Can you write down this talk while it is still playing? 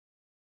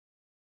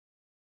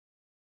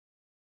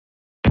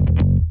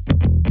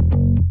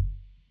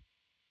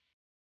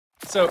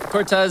So,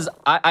 Cortez,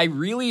 I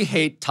really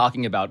hate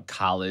talking about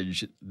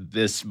college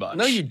this much.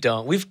 No, you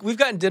don't. We've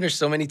gotten dinner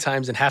so many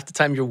times, and half the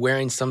time you're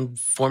wearing some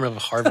form of a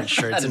Harvard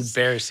shirt. It's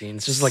embarrassing.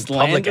 It's just like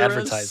public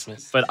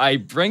advertisement. But I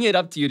bring it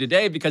up to you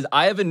today because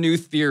I have a new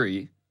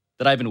theory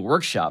that I've been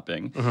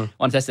workshopping. I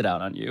want to test it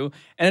out on you.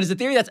 And it is a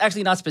theory that's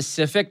actually not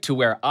specific to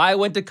where I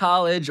went to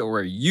college or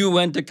where you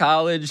went to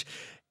college.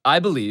 I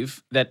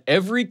believe that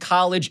every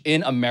college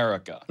in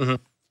America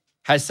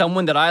has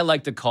someone that I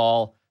like to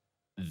call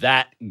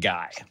that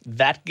guy.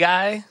 That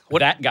guy?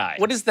 That guy.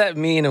 What does that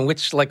mean, and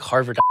which like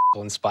Harvard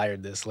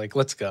inspired this? Like,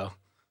 let's go.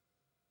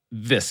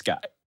 This guy.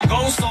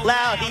 Goes so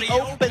loud, he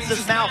opens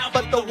his mouth,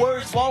 but the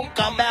words won't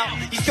come out.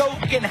 He's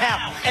joking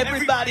how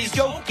everybody's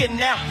joking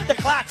now. The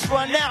clock's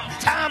run out,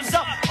 time's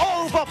up,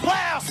 over,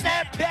 plow,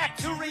 snap back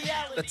to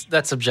reality.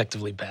 That's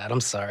objectively bad.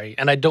 I'm sorry,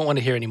 and I don't want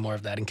to hear any more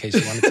of that. In case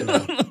you wanted to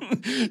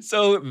know.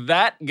 So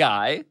that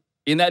guy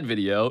in that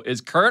video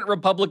is current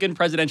Republican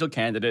presidential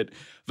candidate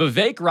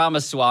Vivek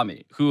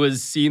Ramaswamy, who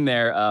was seen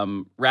there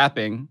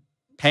rapping.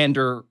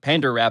 Pander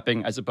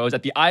rapping, I suppose,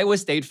 at the Iowa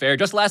State Fair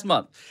just last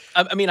month.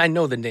 I mean, I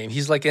know the name.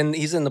 He's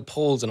in the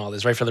polls and all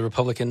this, right, for the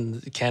Republican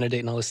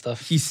candidate and all this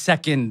stuff. He's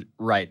second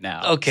right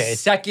now. Okay,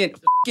 second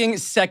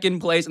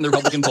place in the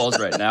Republican polls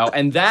right now,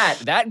 and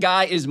that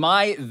guy is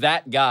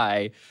that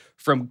guy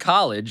from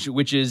college,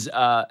 which is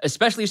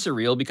especially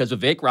surreal because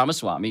Vivek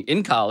Ramaswamy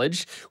in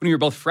college, when we were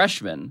both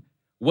freshmen,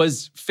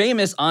 was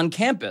famous on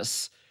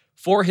campus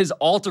for his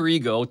alter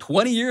ego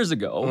 20 years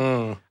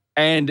ago.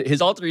 And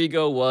his alter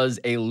ego was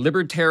a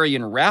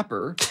libertarian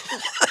rapper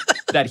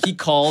that he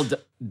called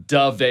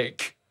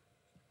Davek.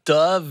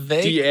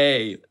 Davek?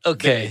 D-A.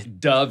 Okay.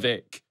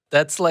 Davek.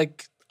 That's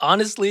like,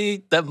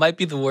 honestly, that might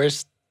be the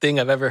worst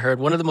thing I've ever heard.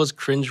 One of the most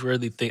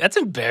cringeworthy things. That's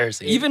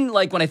embarrassing. Even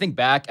like when I think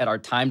back at our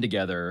time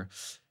together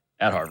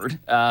at Harvard,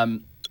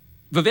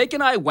 Vivek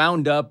and I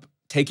wound up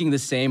taking the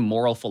same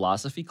moral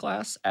philosophy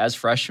class as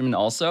freshmen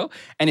also.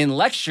 And in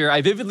lecture,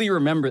 I vividly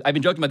remember, I've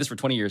been joking about this for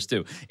 20 years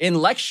too. In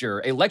lecture,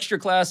 a lecture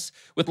class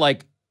with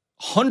like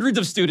hundreds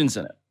of students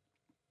in it,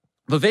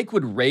 Vivek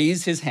would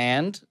raise his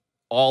hand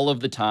all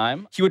of the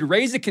time. He would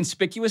raise it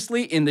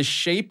conspicuously in the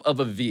shape of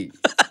a V.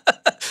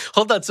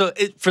 Hold on. So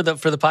for the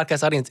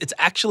podcast audience, it's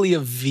actually a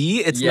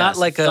V. It's not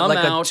like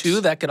a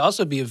 2 that could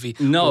also be a V.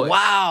 No.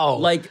 Wow.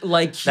 Like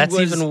he that's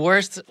was even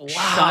worse. Wow.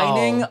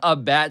 Shining a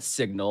bat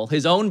signal,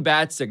 his own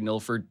bat signal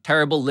for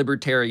terrible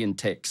libertarian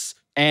takes.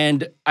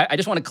 And I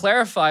just want to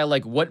clarify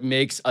like what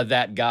makes a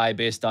that guy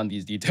based on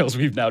these details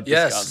we've now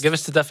discussed. Yes, give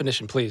us the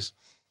definition, please.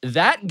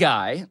 That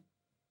guy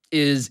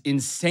is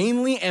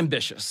insanely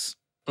ambitious,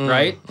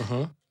 right?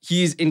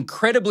 He's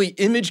incredibly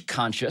image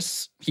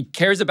conscious. He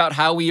cares about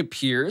how he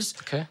appears.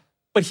 Okay.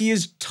 But he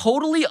is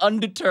totally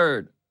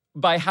undeterred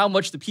by how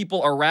much the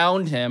people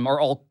around him are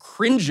all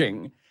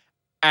cringing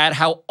at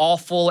how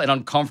awful and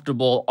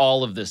uncomfortable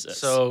all of this is.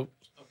 So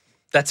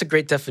that's a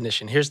great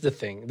definition. Here's the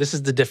thing. This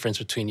is the difference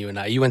between you and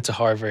I. You went to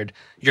Harvard.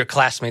 Your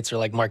classmates are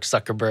like Mark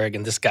Zuckerberg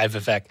and this guy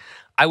Vivek.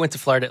 I went to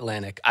Florida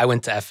Atlantic. I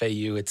went to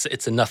FAU.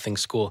 It's a nothing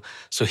school.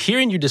 So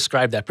hearing you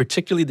describe that,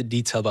 particularly the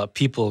detail about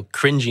people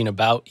cringing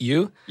about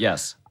you.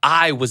 Yes.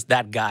 I was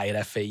that guy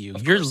at FAU.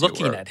 You're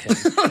looking at him.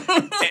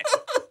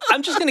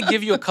 I'm just going to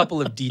give you a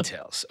couple of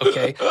details,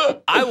 okay?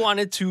 I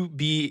wanted to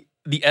be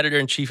the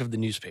editor-in-chief of the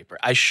newspaper.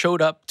 I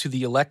showed up to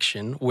the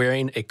election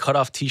wearing a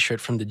cutoff T-shirt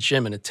from the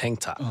gym and a tank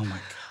top. Oh, my God.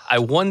 I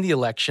won the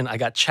election. I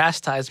got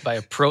chastised by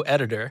a pro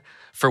editor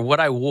for what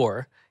I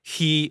wore.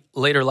 He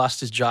later lost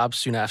his job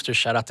soon after.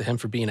 Shout out to him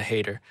for being a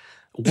hater.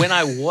 When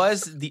I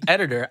was the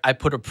editor, I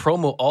put a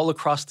promo all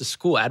across the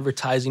school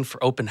advertising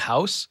for open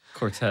house.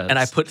 Cortez. And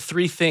I put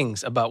 3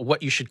 things about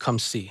what you should come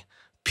see.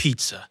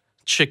 Pizza,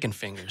 chicken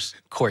fingers,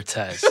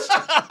 Cortez.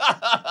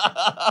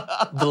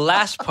 The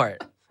last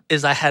part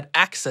is I had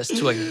access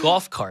to a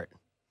golf cart.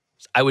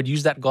 I would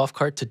use that golf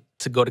cart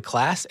to go to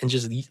class and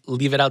just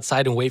leave it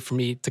outside and wait for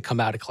me to come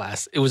out of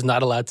class. It was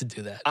not allowed to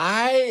do that.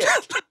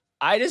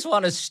 I just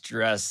want to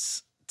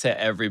stress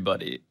to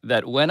everybody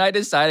that when I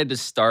decided to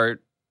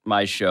start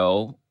my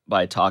show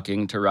by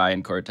talking to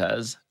Ryan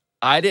Cortez,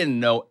 I didn't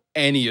know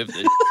any of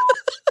this.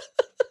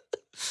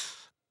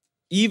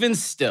 Even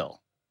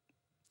still,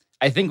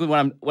 I think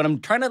when I'm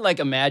trying to like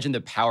imagine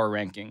the power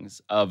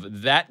rankings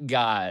of that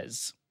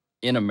guys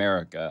in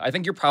America, I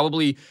think you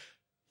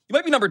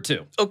might be number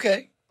 2.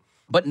 Okay.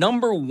 But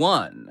number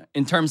 1,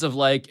 in terms of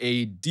like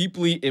a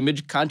deeply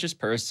image-conscious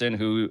person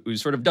who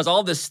sort of does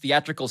all this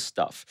theatrical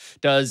stuff,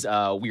 does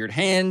weird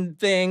hand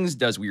things,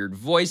 does weird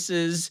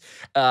voices,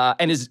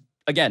 and is,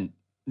 again,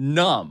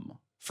 numb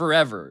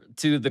forever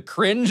to the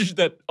cringe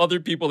that other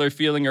people are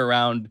feeling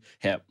around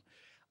him.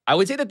 I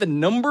would say that the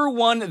number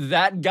 1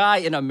 that guy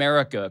in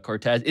America,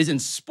 Cortez, is in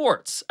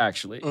sports,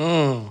 actually.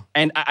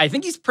 And I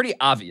think he's pretty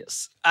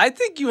obvious. I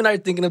think you and I are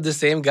thinking of the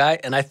same guy,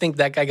 and I think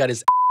that guy got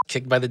his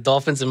kicked by the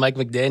Dolphins and Mike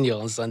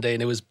McDaniel on Sunday,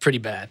 and it was pretty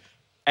bad.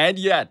 And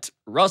yet,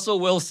 Russell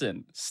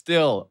Wilson,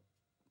 still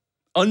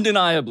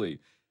undeniably,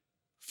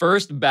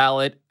 first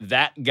ballot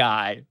that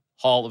guy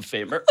Hall of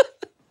Famer.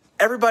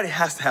 everybody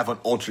has to have an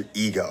alter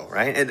ego,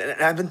 right? And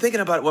I've been thinking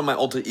about what my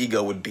alter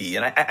ego would be,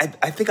 and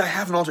I think I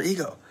have an alter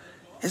ego.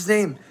 His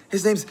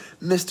name's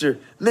Mr.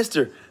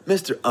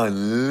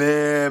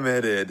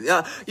 Unlimited.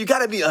 You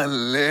gotta be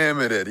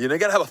unlimited. You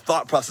gotta have a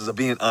thought process of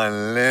being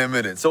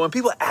unlimited. So when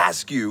people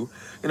ask you,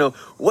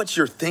 what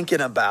you're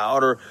thinking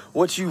about or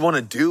what you want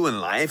to do in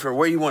life or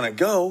where you want to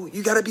go,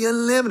 you gotta be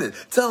unlimited.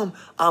 Tell them,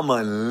 I'm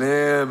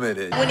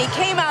unlimited. When he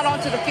came out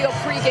onto the field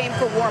pregame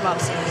for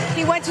warm-ups,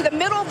 he went to the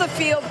middle of the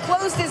field,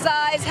 closed his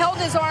eyes, held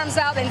his arms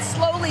out, and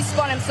slowly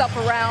spun himself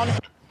around.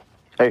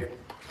 Hey,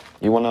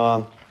 you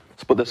wanna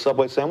split this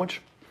Subway sandwich?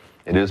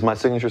 It is my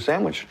signature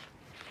sandwich.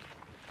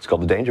 It's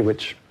called the Danger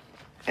Witch,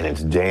 and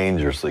it's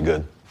dangerously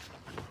good.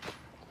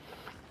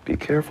 Be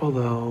careful,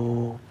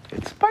 though.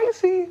 It's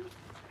spicy.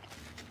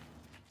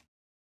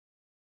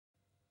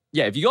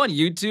 Yeah, if you go on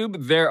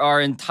YouTube, there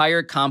are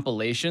entire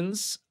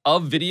compilations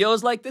of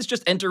videos like this.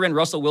 Just enter in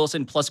Russell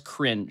Wilson plus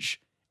cringe,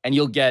 and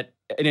you'll get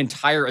an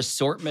entire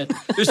assortment.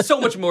 There's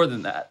so much more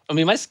than that. I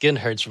mean, my skin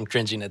hurts from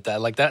cringing at that.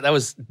 Like, that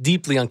was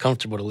deeply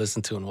uncomfortable to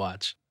listen to and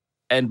watch.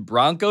 And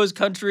Broncos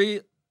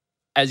country,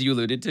 as you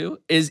alluded to,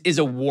 is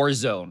a war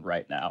zone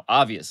right now,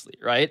 obviously,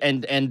 right?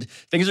 And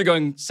things are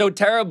going so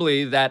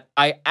terribly that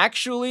I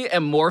actually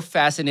am more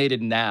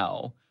fascinated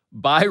now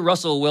by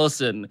Russell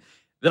Wilson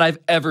than I've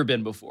ever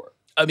been before.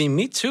 I mean,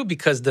 me too,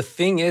 because the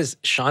thing is,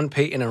 Sean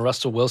Payton and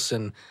Russell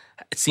Wilson,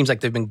 it seems like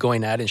they've been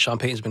going at it, and Sean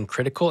Payton's been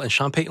critical, and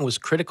Sean Payton was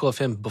critical of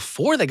him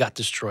before they got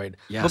destroyed.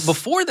 Yes. But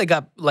before they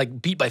got,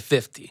 beat by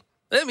 50.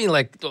 I mean,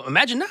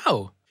 imagine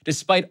now.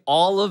 Despite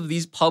all of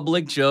these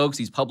public jokes,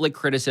 these public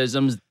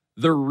criticisms,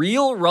 the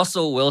real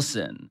Russell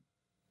Wilson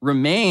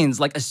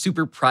remains like a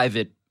super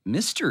private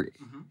mystery.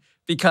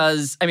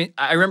 Because,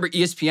 I remember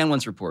ESPN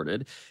once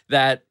reported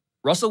that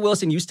Russell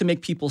Wilson used to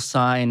make people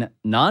sign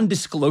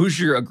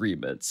non-disclosure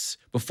agreements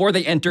before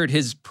they entered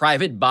his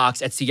private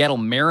box at Seattle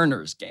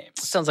Mariners games.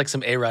 Sounds like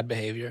some A-Rod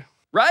behavior.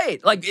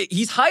 Right. Like,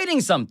 he's hiding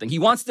something. He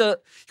wants to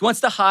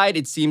hide,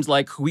 it seems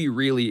like, who he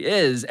really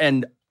is.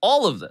 And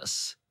all of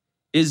this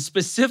is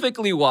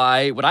specifically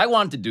why what I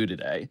wanted to do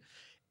today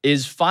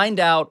is find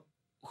out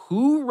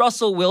who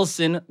Russell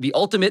Wilson, the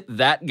ultimate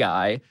that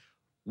guy,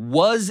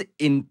 was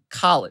in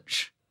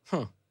college.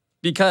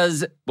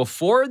 Because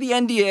before the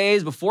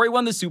NDAs, before he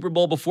won the Super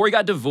Bowl, before he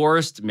got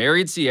divorced,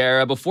 married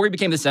Sierra, before he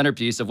became the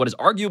centerpiece of what is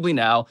arguably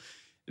now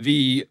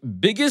the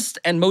biggest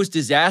and most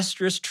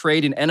disastrous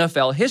trade in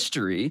NFL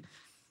history,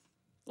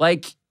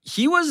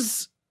 he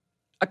was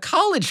a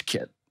college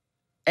kid.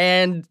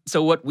 And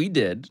so what we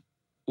did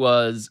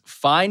was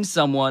find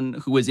someone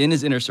who was in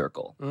his inner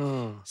circle,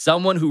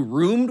 someone who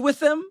roomed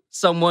with him,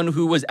 someone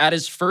who was at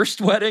his first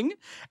wedding,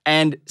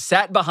 and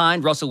sat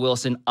behind Russell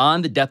Wilson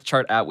on the depth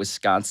chart at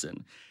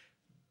Wisconsin.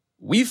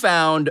 We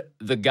found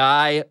the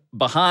guy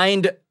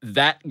behind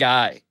that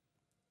guy.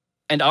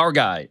 And our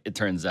guy, it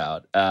turns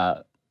out,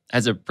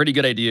 has a pretty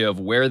good idea of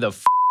where the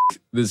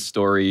this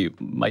story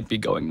might be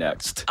going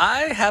next.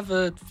 I have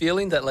a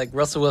feeling that,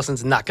 Russell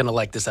Wilson's not going to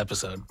like this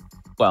episode.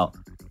 Well,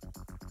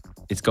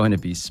 it's going to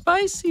be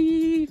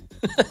spicy.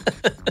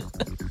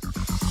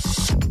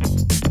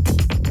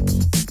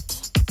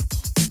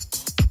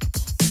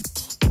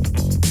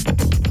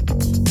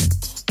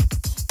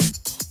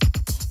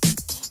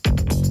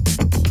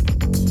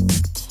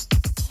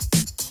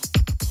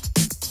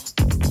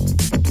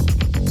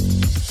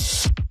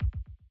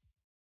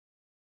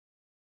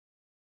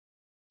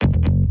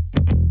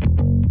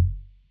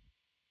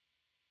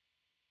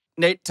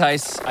 Nate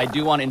Tice, I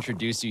do want to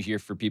introduce you here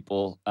for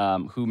people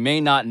who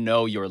may not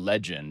know your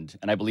legend,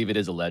 and I believe it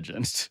is a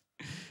legend,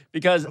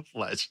 because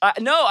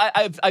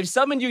I've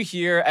summoned you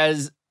here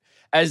as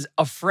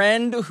a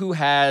friend who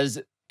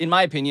has, in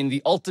my opinion,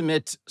 the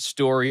ultimate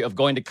story of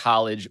going to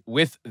college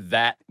with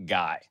that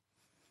guy,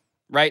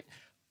 right?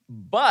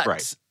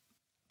 But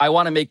I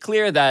want to make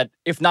clear that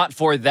if not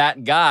for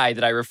that guy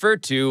that I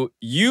referred to,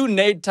 you,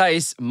 Nate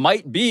Tice,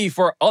 might have been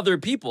for other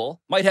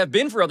people,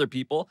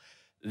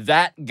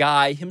 that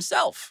guy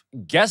himself.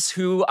 Guess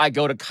who I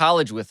go to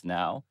college with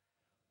now?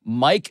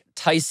 Mike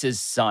Tice's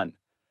son.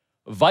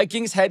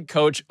 Vikings head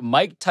coach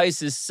Mike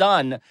Tice's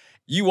son.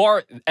 You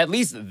are at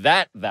least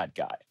that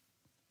guy.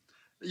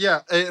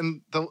 Yeah,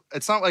 and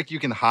it's not like you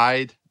can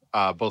hide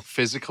both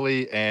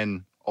physically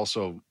and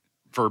also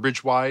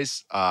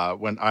verbiage-wise.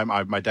 When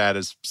my dad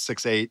is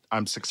 6'8",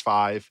 I'm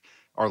 6'5".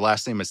 Our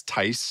last name is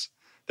Tice.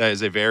 That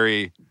is a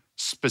very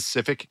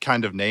specific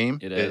kind of name.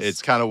 It is.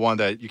 It's kind of one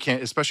that you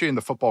can't, especially in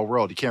the football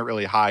world, you can't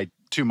really hide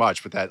too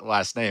much with that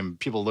last name.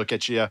 People look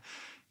at you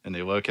and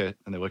they look at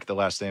the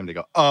last name and they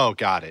go, "Oh,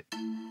 got it."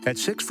 At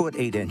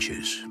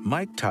 6'8"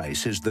 Mike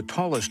Tice is the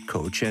tallest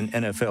coach in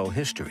NFL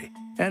history.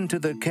 And to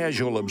the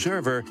casual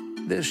observer,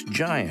 this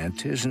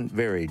giant isn't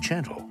very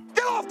gentle.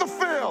 Get off the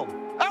field!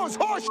 That was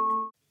horse.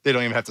 They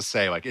don't even have to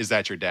say, "Is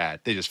that your dad?"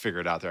 They just figure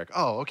it out. They're like,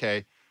 "Oh,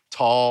 okay.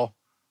 Tall,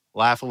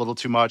 laugh a little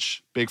too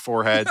much, big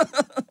forehead."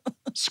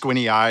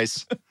 squinty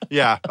eyes.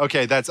 Yeah,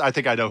 okay, I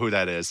think I know who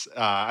that is.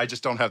 I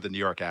just don't have the New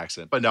York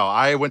accent. But no,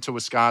 I went to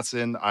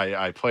Wisconsin.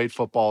 I played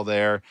football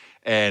there,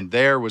 and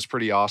there was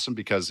pretty awesome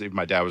because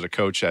my dad was a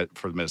coach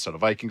for the Minnesota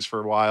Vikings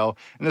for a while,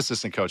 an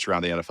assistant coach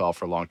around the NFL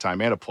for a long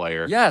time, and a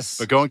player. Yes.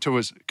 But going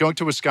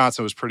to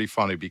Wisconsin was pretty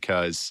funny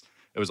because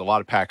it was a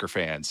lot of Packer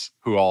fans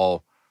who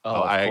all,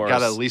 I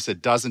got at least a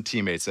dozen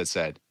teammates that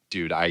said,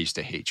 dude, I used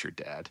to hate your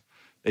dad.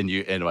 And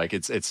like,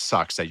 it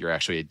sucks that you're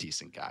actually a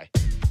decent guy.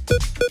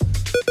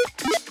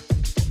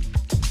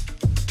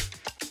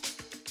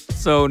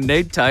 So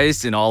Nate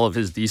Tice, in all of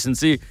his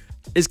decency,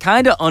 is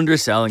kind of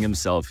underselling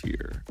himself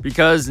here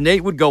because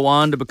Nate would go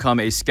on to become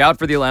a scout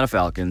for the Atlanta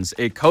Falcons,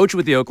 a coach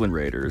with the Oakland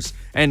Raiders,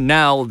 and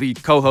now the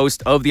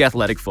co-host of the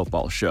Athletic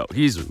Football Show.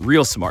 He's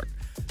real smart.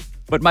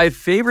 But my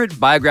favorite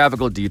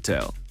biographical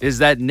detail is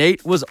that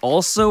Nate was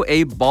also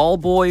a ball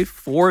boy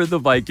for the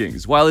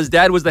Vikings while his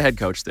dad was the head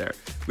coach there,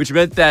 which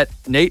meant that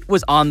Nate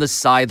was on the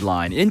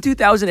sideline in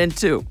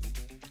 2002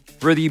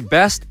 for the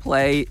best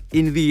play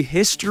in the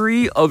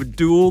history of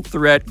dual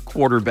threat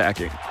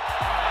quarterbacking.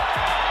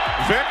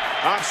 Vic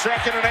on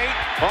 2nd and 8,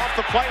 off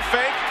the play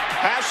fake,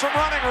 has some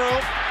running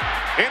room,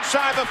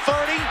 inside the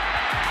 30,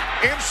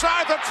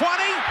 inside the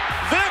 20,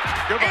 Vic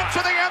into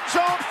the end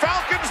zone,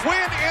 Falcons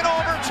win in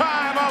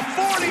overtime, a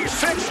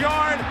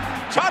 46-yard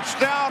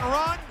touchdown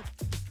run.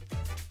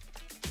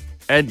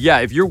 And yeah,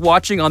 if you're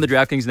watching on the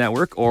DraftKings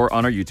Network or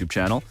on our YouTube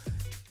channel,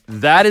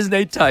 that is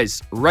Nate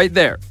Tice right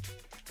there.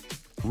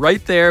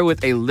 Right there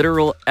with a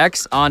literal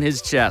X on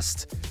his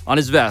chest, on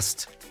his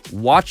vest,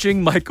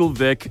 watching Michael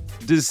Vick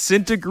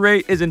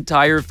disintegrate his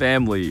entire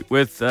family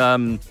with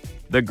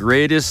the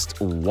greatest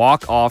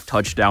walk-off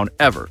touchdown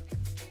ever.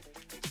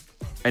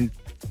 And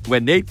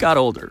when Nate got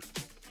older,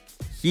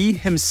 he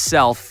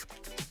himself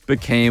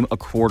became a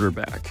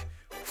quarterback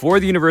for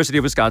the University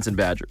of Wisconsin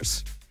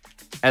Badgers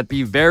at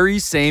the very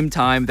same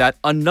time that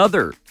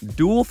another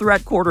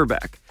dual-threat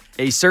quarterback,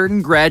 a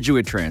certain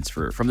graduate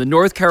transfer from the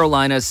North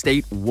Carolina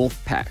State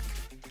Wolfpack,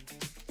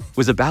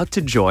 was about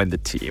to join the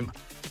team.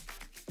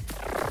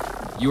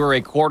 You are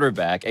a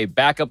quarterback, a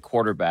backup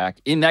quarterback,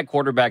 in that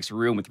quarterback's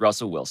room with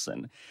Russell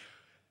Wilson.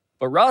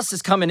 But Russ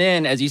is coming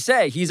in, as you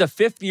say, he's a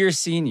fifth-year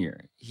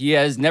senior. He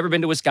has never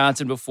been to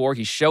Wisconsin before.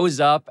 He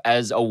shows up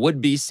as a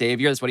would-be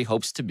savior. That's what he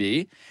hopes to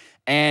be.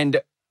 And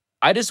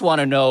I just want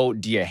to know,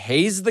 do you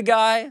haze the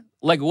guy?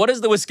 Like, what does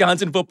the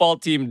Wisconsin football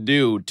team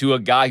do to a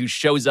guy who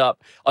shows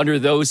up under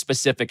those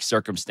specific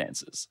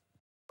circumstances?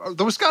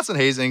 The Wisconsin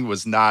hazing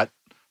was not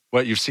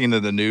what you've seen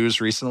in the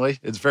news recently.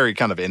 It's very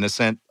kind of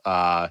innocent.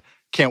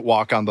 Can't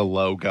walk on the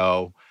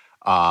logo.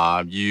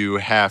 You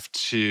have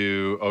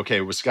to,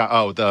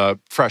 the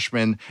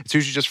freshmen, it's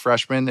usually just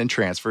freshmen and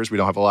transfers. We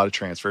don't have a lot of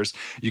transfers.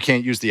 You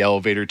can't use the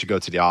elevator to go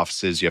to the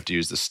offices. You have to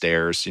use the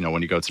stairs,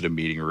 when you go to the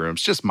meeting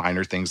rooms, just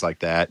minor things like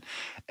that.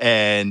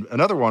 And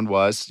another one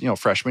was,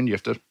 freshmen, you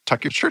have to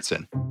tuck your shirts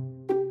in.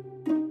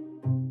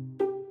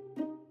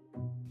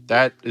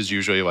 That is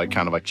usually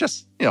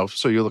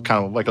so you look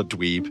kind of like a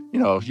dweeb.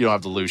 You don't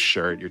have the loose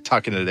shirt. You're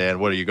tucking it in.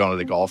 What are you going to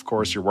the golf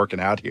course? You're working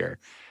out here.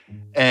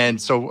 And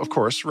so, of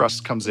course,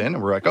 Russ comes in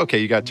and we're like, okay,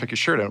 you got to tuck your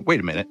shirt in. Wait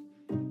a minute.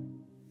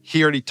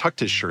 He already tucked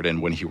his shirt in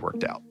when he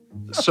worked out.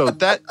 So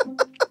that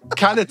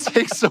kind of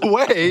takes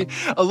away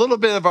a little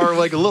bit of our,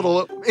 a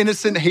little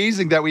innocent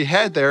hazing that we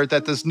had there,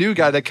 that this new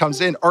guy that comes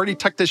in already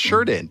tucked his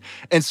shirt in.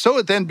 And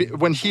so then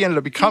when he ended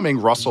up becoming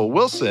Russell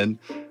Wilson,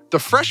 the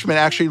freshmen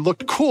actually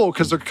looked cool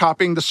because they're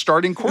copying the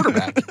starting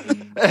quarterback.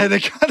 And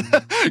it kind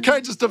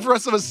of just, the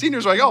rest of us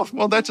seniors were like, oh,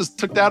 well, that just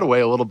took that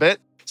away a little bit.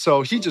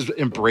 So he just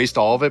embraced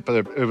all of it,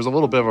 but it was a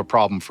little bit of a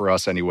problem for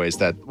us anyways,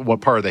 that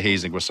what part of the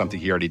hazing was something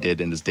he already did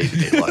in his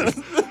day-to-day life.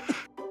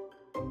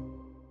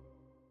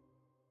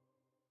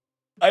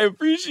 I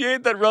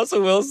appreciate that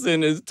Russell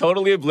Wilson is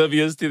totally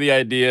oblivious to the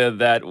idea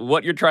that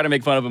what you're trying to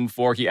make fun of him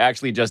for, he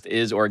actually just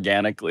is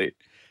organically.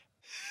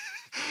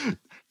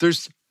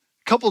 There's a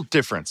couple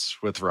difference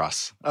with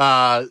Russ.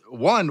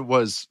 One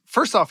was,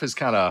 first off, his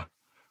kind of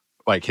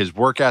his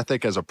work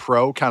ethic as a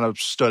pro kind of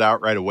stood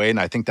out right away. And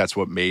I think that's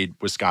what made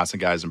Wisconsin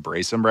guys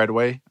embrace him right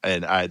away.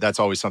 And that's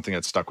always something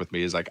that stuck with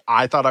me is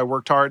I thought I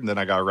worked hard, and then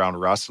I got around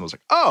Russ and was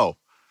like, oh.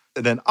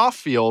 And then off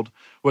field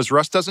was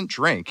Russ doesn't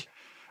drink.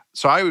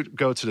 So I would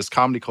go to this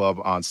comedy club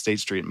on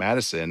State Street in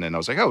Madison, and I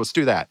was like, oh, let's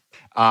do that.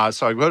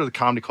 So I go to the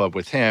comedy club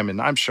with him,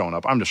 and I'm showing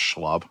up. I'm just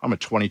schlub. I'm a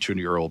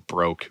 22-year-old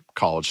broke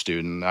college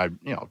student. I,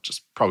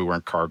 just probably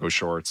wearing cargo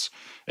shorts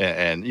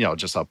and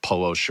just a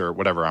polo shirt,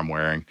 whatever I'm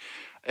wearing.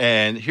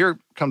 And here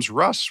comes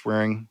Russ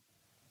wearing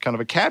kind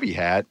of a cabbie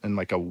hat and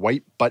a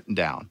white button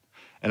down.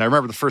 And I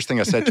remember the first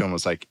thing I said to him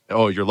was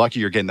oh, you're lucky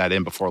you're getting that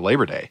in before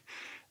Labor Day.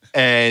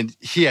 And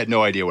he had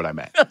no idea what I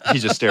meant. He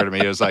just stared at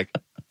me. It was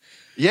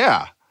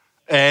yeah.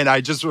 And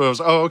I just was,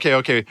 oh,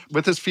 okay.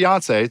 With his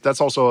fiance, that's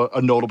also a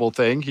notable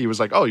thing. He was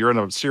like, oh, you're in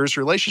a serious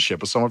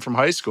relationship with someone from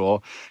high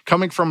school,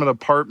 coming from an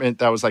apartment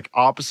that was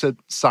opposite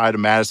side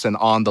of Madison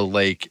on the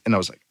lake. And I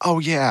was like, oh,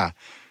 yeah.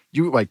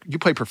 You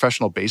play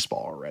professional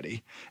baseball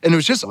already. And it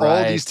was just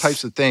all these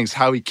types of things,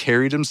 how he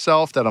carried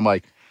himself, that I'm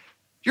like,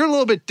 you're a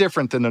little bit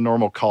different than the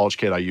normal college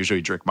kid I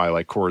usually drink my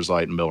like Coors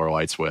Light and Miller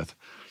Lights with.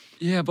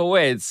 Yeah, but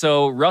wait.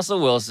 So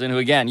Russell Wilson, who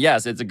again,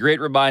 yes, it's a great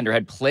reminder,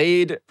 had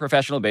played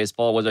professional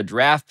baseball, was a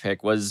draft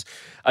pick, was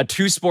a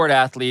two-sport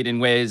athlete in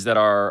ways that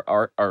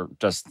are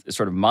just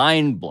sort of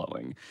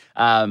mind-blowing.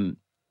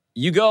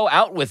 You go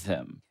out with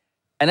him.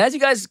 And as you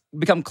guys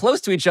become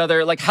close to each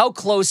other, like how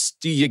close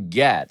do you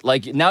get?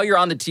 Like now you're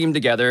on the team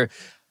together.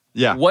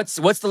 Yeah. What's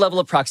the level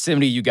of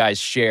proximity you guys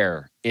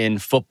share in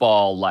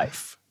football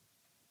life?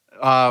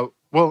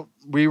 Well,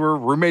 we were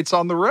roommates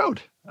on the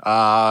road,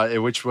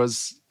 which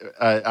was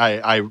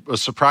a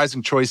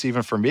surprising choice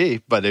even for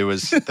me. But it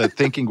was the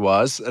thinking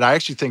was, and I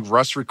actually think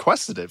Russ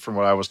requested it from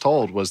what I was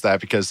told, was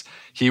that because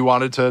he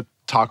wanted to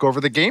talk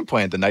over the game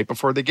plan the night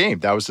before the game.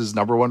 That was his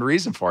number one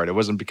reason for it. It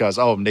wasn't because,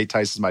 oh, Nate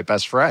Tice is my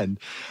best friend.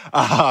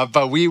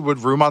 But we would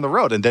room on the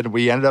road, and then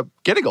we ended up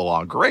getting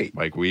along great.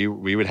 Like we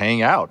would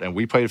hang out, and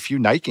we played a few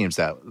night games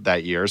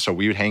that year. So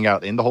we would hang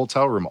out in the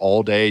hotel room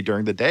all day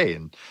during the day,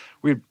 and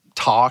we'd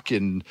talk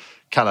and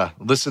kind of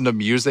listen to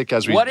music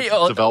as we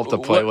developed a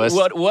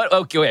playlist.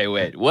 Okay,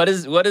 wait. What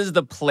is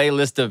the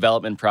playlist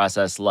development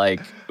process like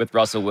with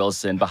Russell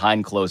Wilson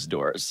behind closed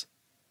doors?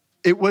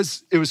 It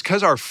was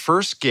because our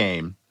first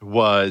game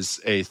was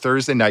a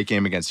Thursday night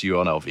game against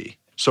UNLV.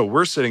 So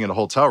we're sitting in a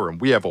hotel room.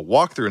 We have a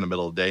walkthrough in the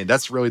middle of the day, and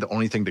that's really the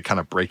only thing to kind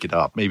of break it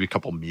up. Maybe a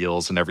couple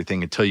meals and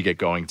everything until you get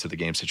going to the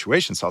game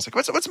situation. So I was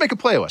like, let's make a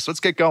playlist. Let's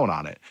get going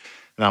on it.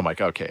 And I'm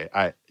like, okay,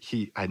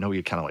 I know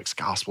he kind of likes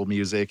gospel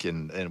music,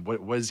 and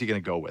what is he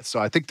going to go with? So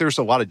I think there's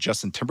a lot of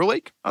Justin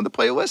Timberlake on the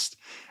playlist.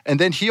 And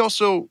then he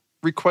also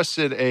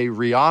requested a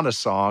Rihanna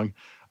song,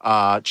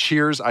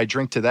 Cheers, I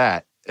Drink to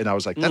That. And I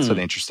was like, that's an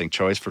interesting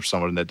choice for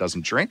someone that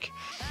doesn't drink.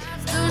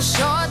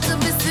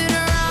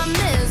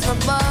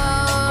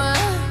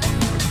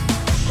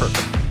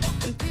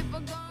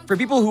 For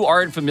people who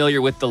aren't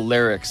familiar with the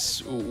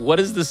lyrics,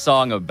 what is the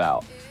song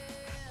about?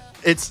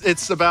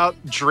 It's about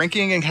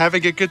drinking and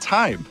having a good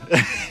time.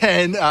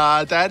 And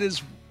that is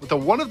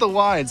one of the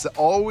lines that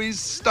always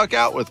stuck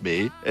out with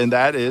me. And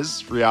that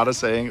is Rihanna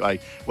saying,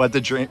 like, let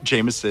the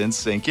Jameson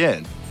sink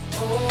in.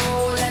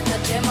 Oh, let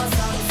the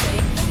Jameson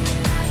sink in.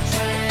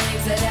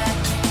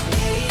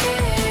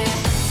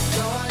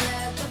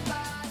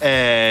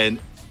 And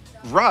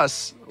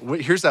Russ,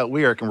 here's that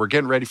lyric, and we're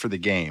getting ready for the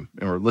game,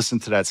 and we're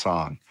listening to that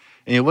song.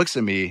 And he looks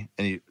at me,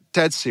 and he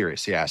dead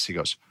serious. He asks, he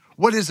goes,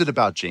 what is it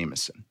about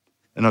Jameson?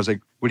 And I was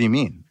like, what do you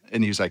mean?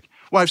 And he was like,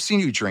 well, I've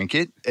seen you drink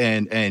it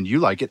and you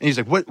like it. And he's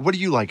like, what do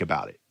you like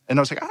about it? And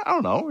I was like, I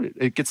don't know.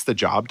 It gets the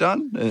job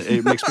done.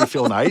 It makes me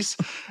feel nice.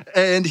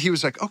 And he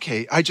was like,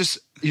 okay, I just,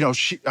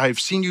 I've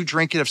seen you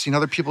drink it. I've seen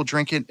other people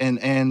drink it.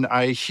 And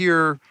I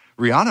hear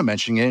Rihanna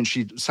mentioning it, and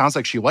she sounds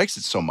like she likes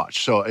it so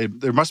much. So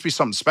there must be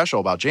something special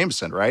about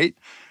Jameson, right?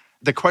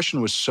 The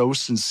question was so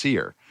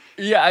sincere.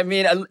 Yeah, I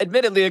mean,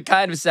 admittedly, it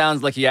kind of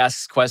sounds like he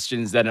asks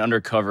questions that an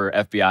undercover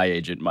FBI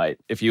agent might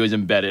if he was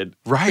embedded.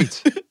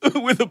 Right.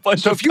 With a bunch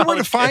of So if you were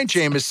to find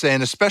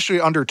Jameson,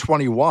 especially under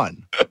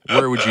 21,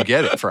 where would you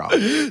get it from?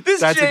 That's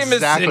Jameson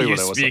exactly you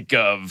speak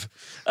of.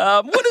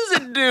 What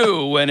does it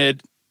do when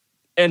it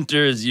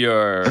enters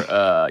your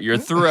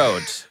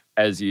throat?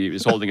 As he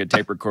is holding a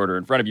tape recorder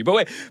in front of you. But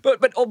wait,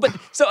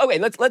 so okay,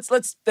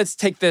 let's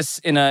take this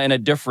in a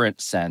different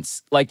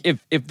sense. Like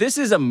if this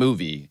is a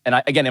movie,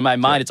 and again in my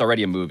mind it's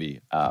already a movie.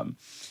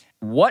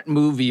 What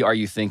movie are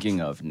you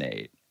thinking of,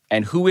 Nate?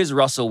 And who is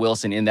Russell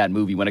Wilson in that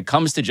movie when it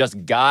comes to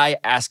just guy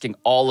asking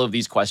all of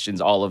these questions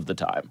all of the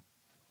time?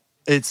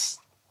 It's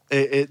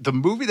the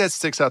movie that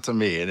sticks out to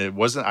me, and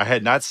I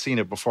had not seen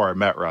it before I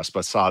met Russ,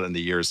 but saw it in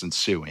the years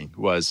ensuing,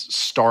 was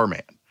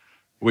Starman,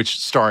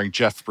 which starring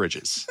Jeff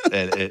Bridges.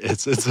 And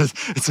it's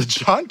a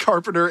John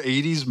Carpenter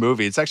 80s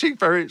movie. It's actually a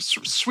very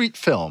sweet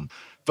film,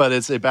 but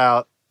it's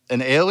about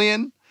an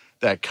alien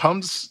that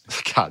comes,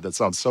 God, that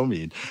sounds so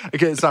mean.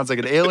 Okay, it sounds like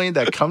an alien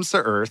that comes to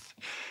Earth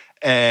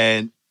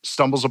and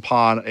stumbles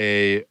upon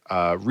a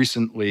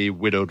recently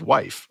widowed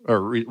wife,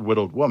 or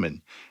widowed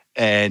woman.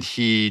 And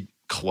he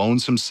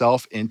clones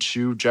himself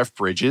into Jeff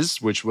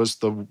Bridges, which was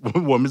the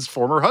woman's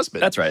former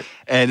husband. That's right.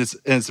 And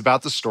it's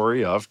about the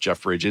story of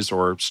Jeff Bridges,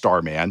 or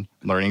Starman,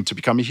 learning to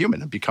become a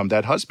human and become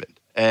that husband.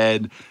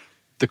 And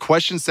the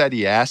questions that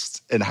he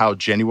asked and how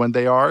genuine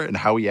they are and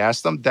how he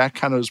asked them, that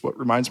kind of is what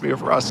reminds me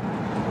of Russ.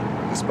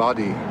 This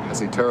body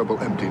has a terrible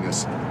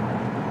emptiness.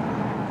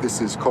 This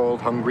is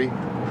called hungry.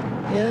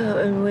 Yeah,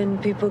 and when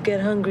people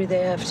get hungry, they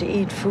have to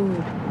eat food.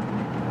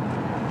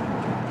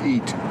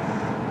 Eat.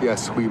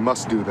 Yes, we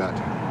must do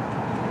that.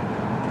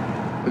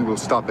 We will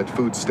stop at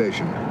food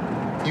station.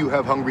 You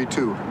have hungry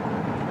too.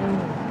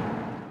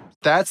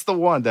 That's the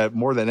one that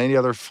more than any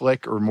other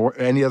flick or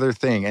any other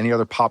thing, any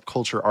other pop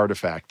culture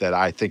artifact that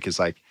I think is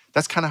like,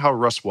 that's kind of how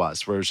Russ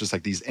was, where it's just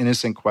like these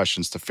innocent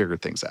questions to figure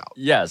things out.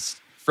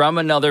 Yes. From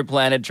another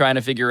planet trying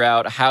to figure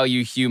out how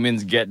you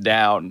humans get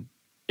down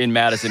in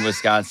Madison,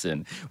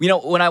 Wisconsin. You know,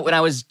 when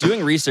I was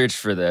doing research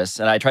for this,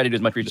 and I try to do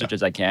as much research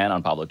as I can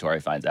on Pablo Torre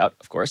Finds Out,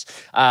 of course,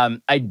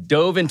 I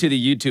dove into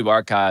the YouTube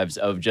archives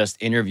of just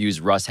interviews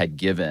Russ had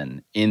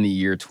given in the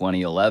year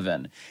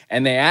 2011.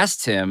 And they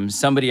asked him,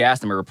 somebody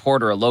asked him, a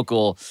reporter, a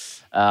local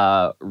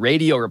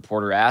radio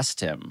reporter asked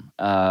him,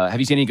 have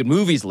you seen any good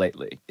movies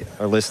lately?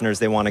 Our listeners,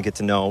 they want to get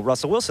to know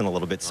Russell Wilson a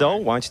little bit. So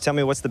why don't you tell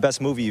me what's the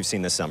best movie you've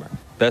seen this summer?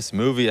 Best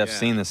movie I've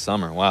seen this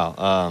summer?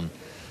 Wow.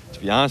 To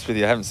be honest with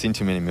you, I haven't seen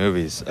too many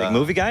movies. Big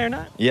movie guy or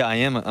not? Yeah, I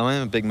am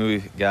a big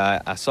movie guy.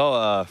 I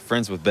saw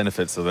Friends with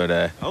Benefits the other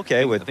day.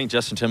 Okay. I think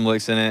Justin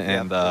Timberlake's in it,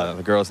 and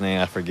the girl's name,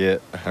 I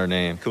forget her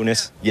name.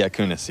 Kunis? Yeah,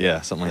 Kunis.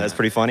 Yeah, something like that. That's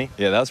pretty funny?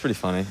 Yeah, that was pretty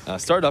funny.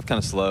 Started off kind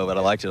of slow, but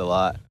I liked it a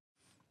lot.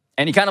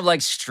 And he kind of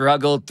like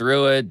struggled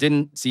through it,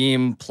 didn't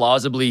seem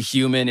plausibly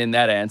human in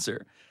that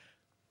answer.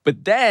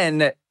 But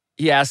then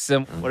he asked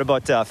him, what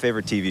about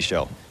favorite TV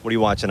show? What are you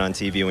watching on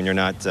TV when you're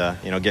not,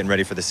 getting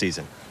ready for the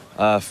season?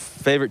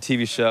 Favorite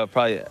TV show,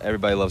 probably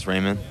Everybody Loves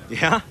Raymond.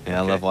 Yeah?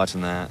 Yeah, I love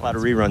watching that. A lot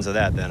of reruns of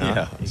that then, huh?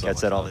 Yeah. You catch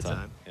that all the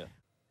time. Yeah.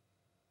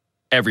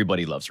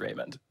 Everybody Loves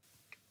Raymond.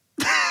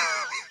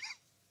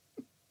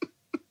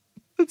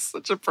 That's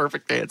such a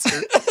perfect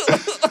answer.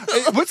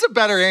 What's a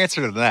better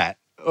answer than that?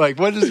 Like,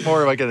 what is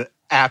more like an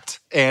apt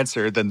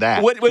answer than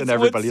that? Than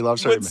Everybody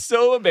Loves Raymond. What's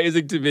so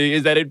amazing to me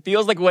is that it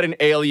feels like what an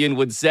alien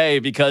would say,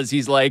 because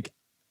he's like,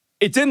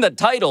 it's in the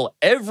title,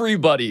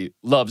 Everybody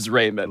Loves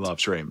Raymond.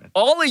 Loves Raymond.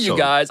 All of you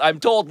guys, I'm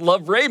told,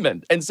 love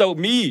Raymond. And so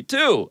me,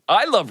 too.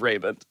 I love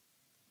Raymond.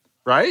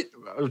 Right?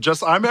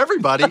 I'm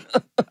everybody.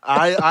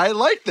 I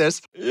like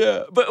this.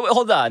 Yeah. But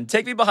hold on.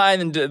 Take me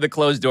behind the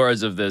closed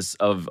doors of this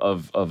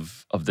of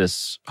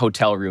this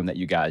hotel room that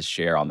you guys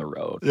share on the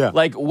road. Yeah.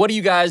 Like, what are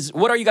you guys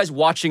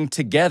watching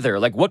together?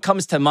 Like, what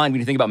comes to mind when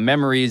you think about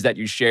memories that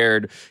you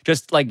shared,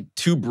 just like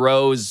two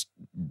bros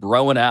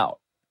broing out?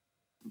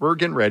 We're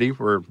getting ready.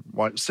 We're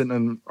sitting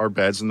in our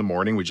beds in the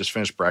morning. We just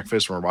finished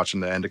breakfast. And we're watching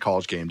the end of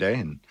College Game Day.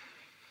 And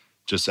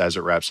just as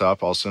it wraps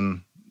up, all of a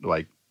sudden,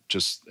 like,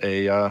 just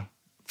a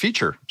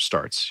feature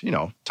starts.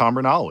 Tom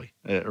Rinaldi.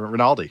 And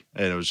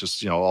it was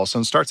just, all of a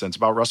sudden starts. And it's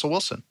about Russell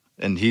Wilson.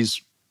 And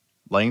he's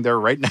laying there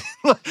right now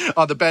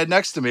on the bed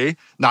next to me.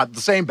 Not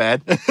the same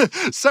bed,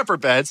 separate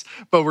beds.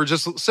 But we're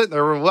just sitting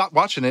there, we're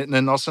watching it. And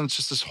then all of a sudden, it's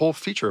just this whole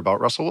feature about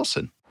Russell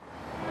Wilson.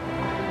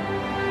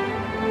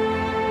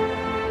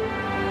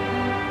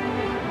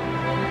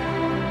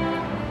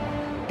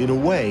 In a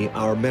way,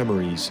 our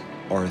memories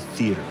are a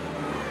theater.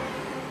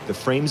 The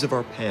frames of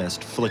our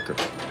past flicker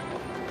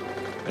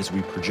as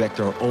we project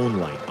our own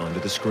light onto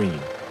the screen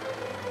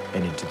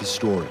and into the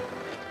story.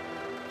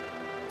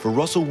 For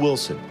Russell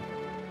Wilson,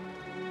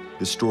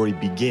 the story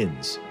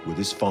begins with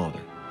his father.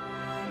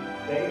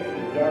 Dave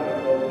is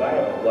Dartmouth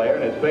Bible player,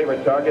 and his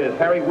favorite target is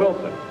Harry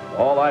Wilson,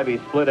 all Ivy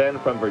split end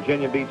from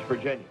Virginia Beach,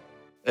 Virginia.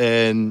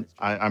 And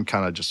I'm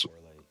kind of just,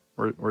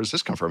 where does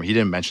this come from? He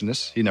didn't mention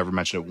this. He never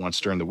mentioned it once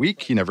during the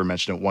week. He never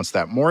mentioned it once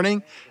that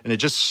morning. And it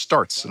just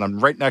starts. And I'm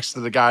right next to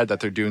the guy that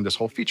they're doing this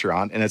whole feature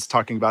on. And it's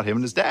talking about him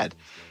and his dad.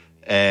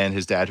 And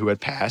his dad who had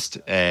passed,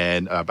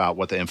 and about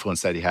what the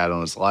influence that he had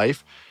on his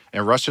life.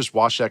 And Russ just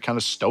watched that kind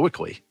of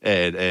stoically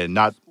and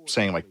not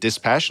saying like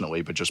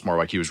dispassionately, but just more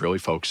like he was really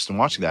focused on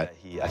watching that.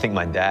 I think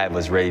my dad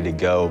was ready to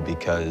go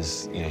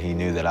because he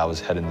knew that I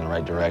was headed in the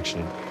right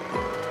direction.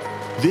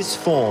 This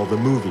fall, the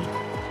movie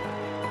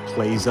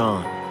plays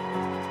on.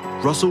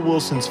 Russell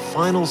Wilson's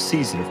final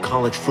season of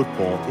college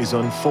football is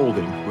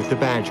unfolding with the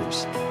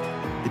Badgers.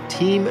 The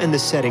team and the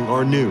setting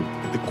are new,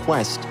 but the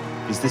quest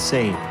is the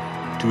same,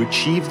 to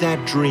achieve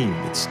that dream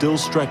that still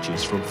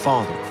stretches from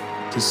father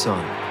to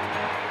son.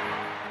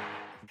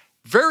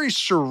 Very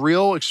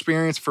surreal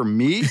experience for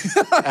me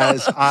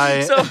as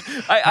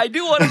I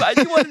do want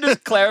to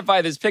just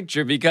clarify this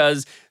picture,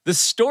 because the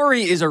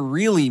story is a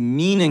really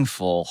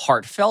meaningful,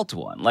 heartfelt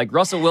one. Like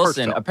Russell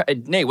Wilson,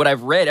 Nate,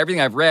 everything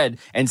I've read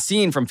and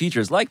seen from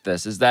features like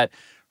this is that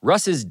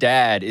Russ's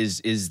dad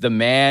is the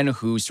man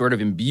who sort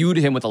of imbued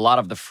him with a lot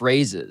of the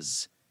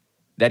phrases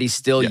that he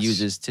still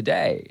uses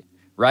today,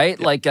 right?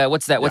 Yeah. Like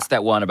what's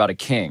that one about a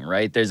king,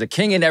 right? There's a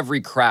king in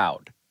every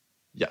crowd.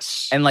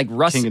 Yes. And like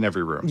Russ, king in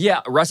every room.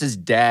 Yeah, Russ's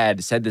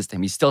dad said this to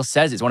him. He still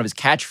says it's one of his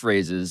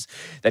catchphrases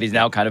that he's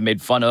now kind of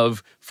made fun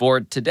of for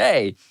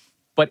today.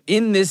 But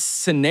in this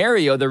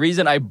scenario, the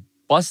reason I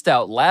bust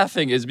out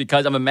laughing is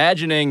because I'm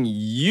imagining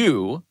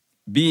you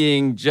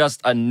being just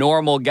a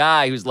normal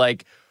guy who's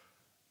like,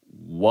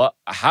 what?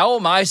 How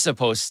am I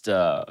supposed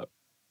to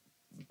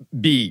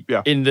be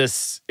in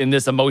this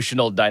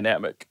emotional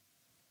dynamic?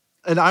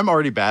 And I'm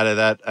already bad at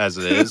that as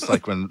it is.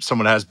 Like when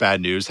someone has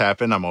bad news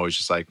happen, I'm always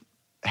just like,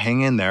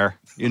 hang in there.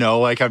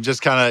 Like I'm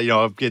just kind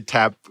of, big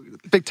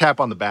tap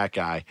on the back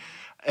guy.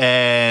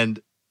 And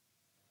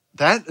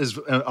that is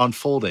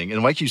unfolding.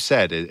 And like you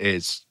said,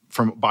 it's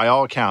by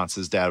all accounts,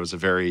 his dad was a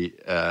very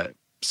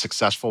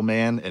successful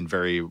man and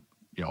very,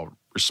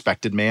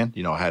 respected man,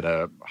 had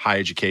a high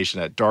education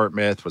at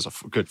Dartmouth, was a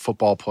good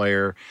football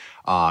player,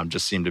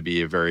 just seemed to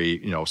be a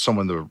very,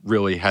 someone that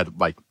really had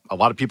like a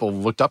lot of people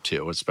looked up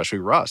to, especially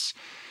Russ.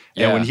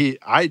 Yeah. And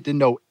I didn't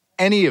know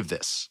any of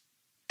this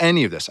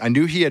any of this. I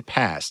knew he had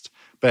passed,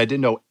 but I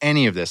didn't know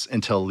any of this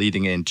until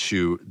leading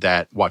into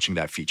watching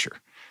that feature.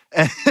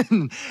 And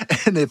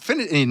it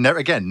finished, and he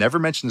never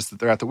mentioned this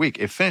throughout the week.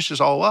 It finishes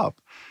all up.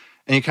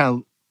 And he kind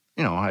of,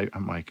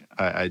 I'm like,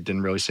 I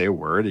didn't really say a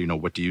word.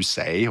 What do you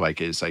say?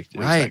 Like, is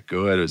that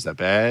good? Is that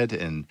bad?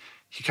 And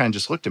he kind of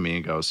just looked at me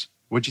and goes,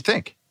 "What'd you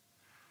think?"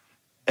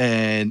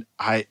 And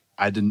I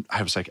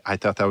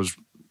thought that was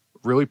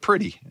really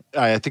pretty.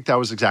 I think that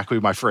was exactly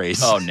my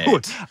phrase. Oh,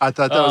 Nate. I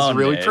thought that was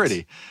really Nate.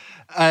 pretty.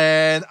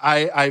 And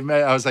I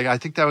was like, I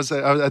think that was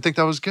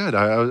good.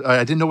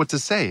 I didn't know what to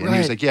say. And he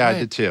was like, yeah, I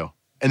did too.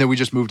 And then we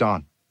just moved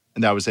on.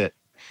 And that was it.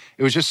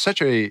 It was just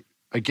such a,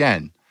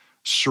 again,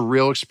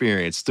 surreal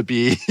experience to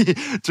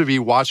be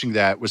watching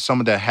that with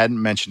someone that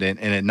hadn't mentioned it,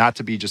 and it not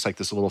to be just like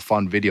this little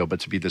fun video, but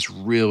to be this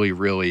really,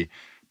 really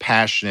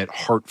passionate,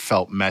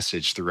 heartfelt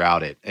message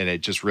throughout it. And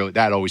it just really,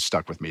 that always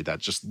stuck with me, that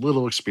just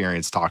little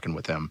experience talking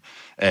with him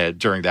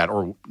during that,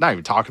 or not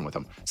even talking with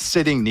him,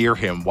 sitting near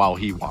him while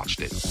he watched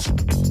it.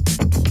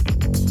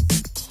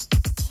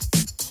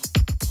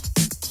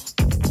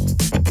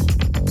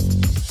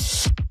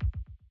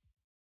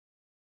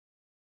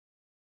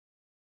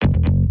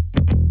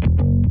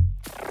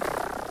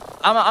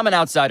 I'm an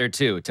outsider,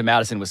 too, to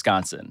Madison,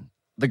 Wisconsin,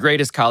 the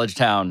greatest college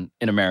town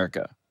in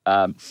America.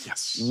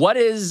 Yes. What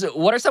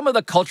are some of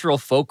the cultural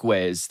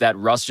folkways that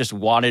Russ just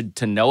wanted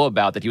to know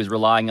about that he was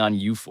relying on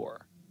you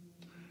for?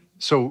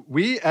 So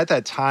we, at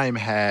that time,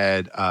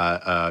 had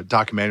a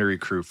documentary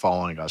crew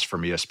following us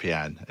from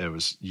ESPN. It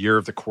was Year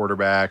of the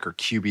Quarterback or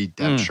QB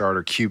Depth Chart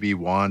or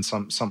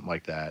QB1, something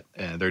like that.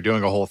 And they're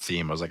doing a whole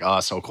theme. It was like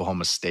us,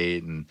 Oklahoma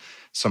State, and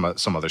some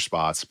other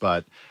spots.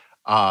 But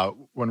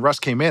when Russ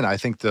came in, I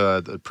think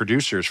the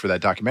producers for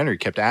that documentary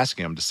kept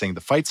asking him to sing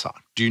the fight song.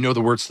 Do you know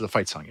the words to the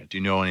fight song yet? Do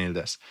you know any of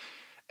this?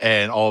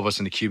 And all of us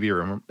in the QB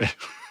room,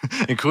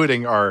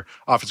 including our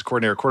offensive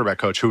coordinator, quarterback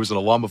coach, who was an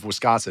alum of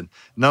Wisconsin,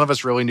 none of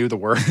us really knew the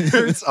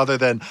words other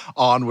than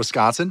 "On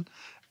Wisconsin,"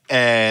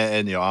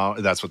 and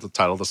that's what the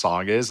title of the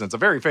song is. And it's a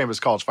very famous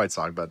college fight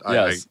song, but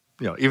yes.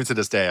 I even to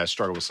this day, I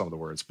struggle with some of the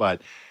words.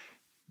 But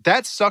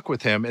that stuck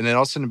with him, and then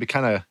all of a sudden,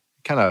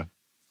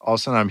 all of a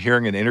sudden, I'm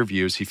hearing in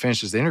interviews, he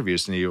finishes the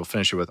interviews, and he'll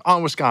finish it with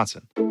 "On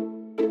Wisconsin."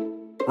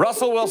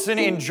 Russell Wilson,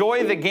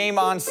 enjoy the game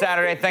on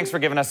Saturday. Thanks for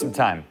giving us some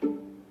time.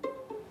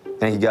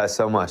 Thank you guys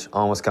so much.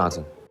 On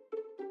Wisconsin.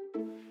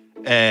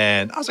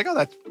 And I was like, oh,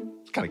 that's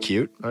kind of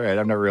cute. All right,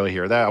 I've never really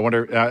heard that. I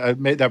wonder,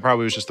 that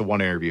probably was just the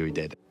one interview he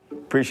did.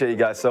 Appreciate you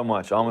guys so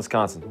much. On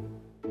Wisconsin.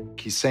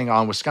 He's saying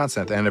 "On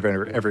Wisconsin" at the end of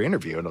every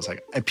interview. And I was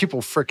like, and people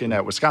freaking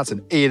at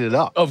Wisconsin ate it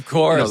up. Of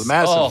course. The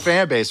Madison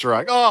fan base were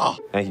like, oh.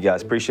 Thank you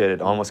guys. Appreciate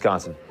it. On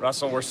Wisconsin.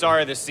 Russell, we're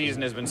sorry this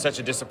season has been such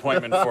a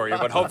disappointment for you,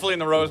 but hopefully in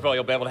the Rose Bowl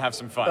you'll be able to have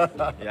some fun.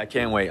 Yeah, I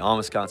can't wait. On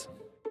Wisconsin.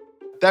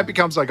 That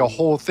becomes like a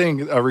whole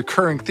thing, a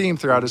recurring theme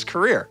throughout his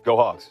career. Go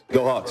Hawks.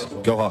 Go Hawks.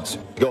 Go Hawks.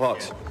 Go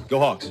Hawks. Go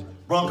Hawks.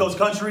 Broncos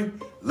country,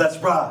 let's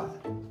ride.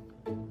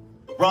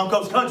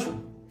 Broncos country,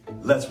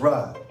 let's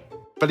ride.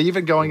 But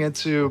even going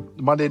into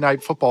Monday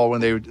Night Football,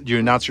 when you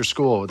announce your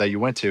school that you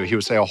went to, he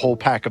would say a whole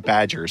pack of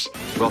Badgers.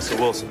 Russell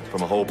Wilson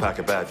from a whole pack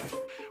of Badgers.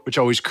 Which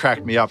always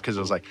cracked me up because it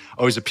was like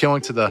always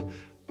appealing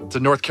to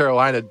North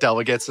Carolina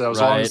delegates as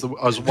well as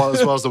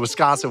the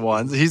Wisconsin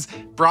ones. He's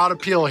broad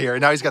appeal here.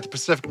 Now he's got the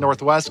Pacific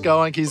Northwest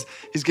going. He's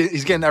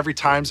getting every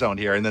time zone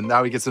here. And then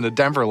now he gets into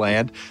Denver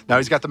land. Now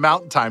he's got the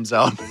Mountain Time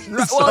Zone.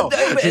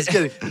 He's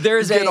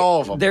getting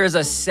all of them. There's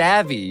a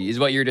savvy, is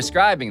what you're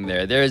describing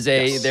there. There's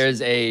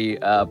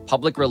a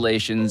public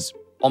relations,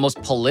 almost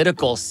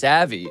political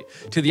savvy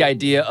to the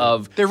idea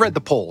of they read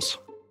the polls,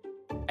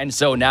 and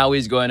so now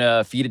he's going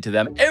to feed it to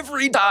them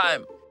every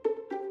time.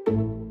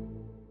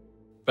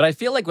 But I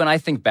feel like when I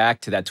think back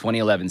to that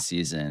 2011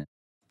 season,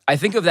 I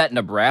think of that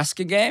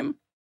Nebraska game.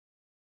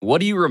 What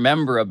do you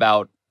remember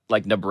about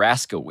like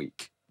Nebraska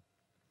week?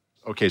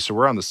 Okay, so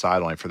we're on the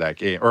sideline for that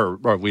game, or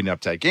leading up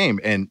to that game,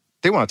 and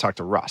they want to talk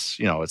to Russ.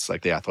 It's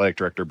like the athletic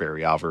director,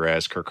 Barry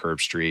Alvarez, Kirk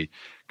Herbstreit,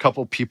 a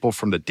couple people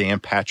from the Dan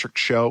Patrick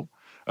Show,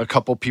 a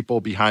couple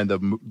people behind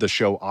the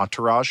show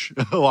Entourage,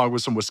 along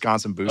with some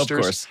Wisconsin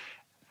boosters.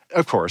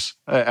 Of course,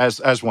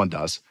 as one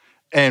does.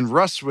 And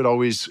Russ would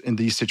always, in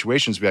these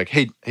situations, be like,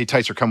 hey,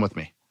 Ticer, come with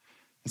me.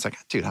 It's like,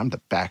 dude, I'm the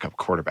backup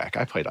quarterback.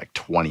 I played like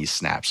 20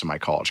 snaps in my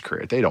college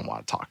career. They don't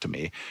want to talk to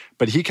me.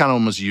 But he kind of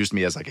almost used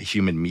me as like a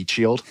human meat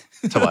shield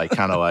to like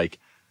kind of like,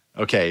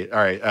 okay, all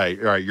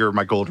right, you're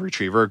my golden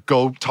retriever.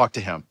 Go talk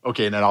to him.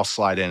 Okay, and then I'll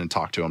slide in and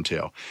talk to him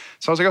too.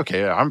 So I was like,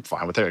 okay, I'm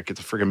fine with it. I get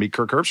to friggin' meet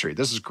Kirk Herbstreit.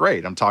 This is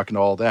great. I'm talking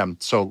to all of them.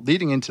 So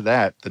leading into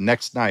that, the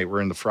next night,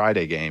 we're in the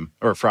Friday game,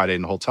 or Friday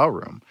in the hotel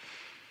room.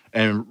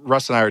 And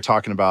Russ and I are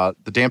talking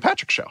about the Dan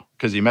Patrick Show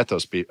because he met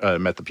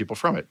met the people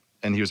from it.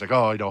 And he was like,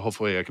 oh,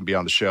 hopefully I can be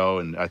on the show.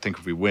 And I think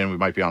if we win, we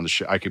might be on the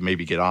show. I could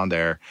maybe get on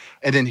there.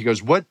 And then he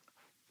goes, what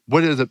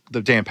are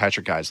the Dan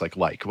Patrick guys like?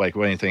 Like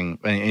anything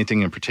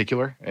in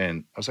particular?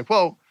 And I was like,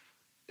 well,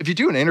 if you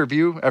do an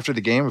interview after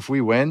the game, if we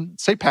win,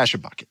 say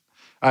Passion Bucket.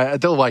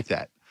 They'll like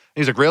that.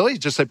 And he's like, really?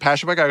 Just say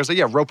Passion Bucket? I was like,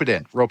 yeah, rope it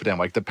in.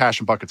 Like the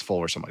Passion Bucket's full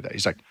or something like that.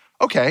 He's like,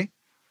 okay.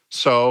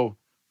 So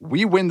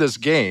we win this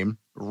game.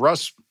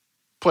 Russ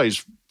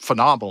plays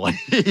phenomenally.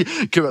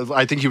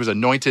 I think he was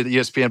anointed.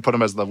 ESPN put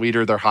him as the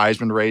leader of their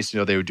Heisman race.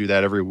 They would do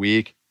that every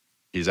week.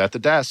 He's at the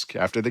desk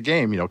after the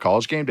game.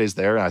 College Game Day's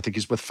there, and I think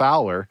he's with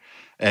Fowler.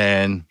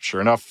 And sure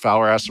enough,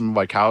 Fowler asked him,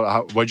 like,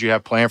 how what'd you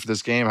have planned for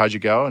this game? How'd you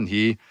go? And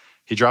he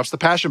drops the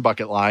passion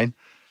bucket line.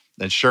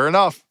 And sure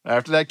enough,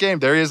 after that game,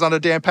 there he is on a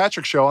Dan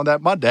Patrick show on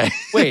that Monday.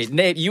 Wait,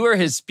 Nate, you were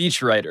his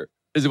speechwriter,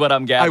 is what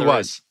I'm gathering.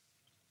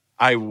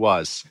 I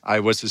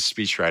was his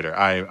speechwriter.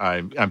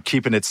 I'm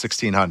keeping it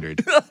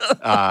 1600.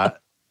 But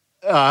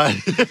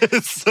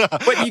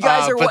you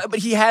guys are. But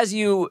he has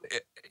you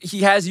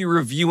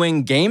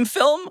reviewing game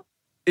film.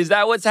 Is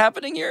that what's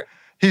happening here?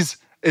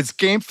 It's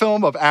game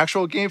film of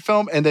actual game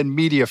film and then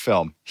media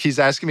film. He's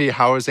asking me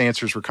how his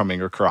answers were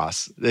coming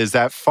across. Is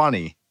that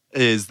funny?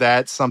 Is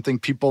that something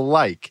people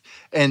like?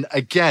 And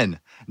again,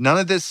 none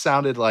of this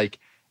sounded like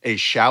a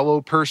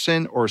shallow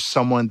person or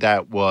someone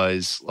that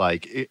was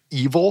like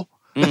evil.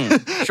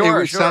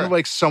 Sure, it sounded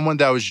like someone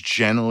that was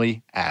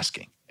genuinely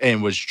asking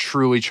and was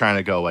truly trying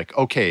to go like,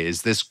 okay,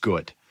 is this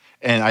good?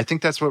 And I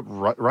think that's what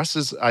Russ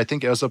is, I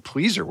think, as a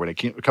pleaser when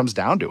it comes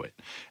down to it.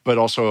 But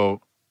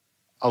also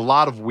a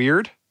lot of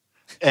weird.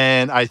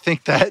 And I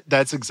think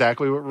that's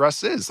exactly what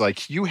Russ is.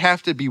 Like, you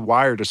have to be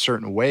wired a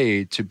certain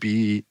way to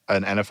be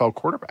an NFL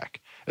quarterback,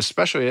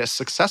 especially a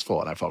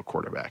successful NFL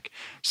quarterback.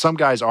 Some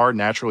guys are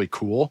naturally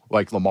cool,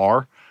 like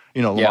Lamar,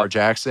 Lamar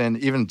Jackson,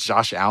 even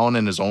Josh Allen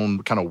in his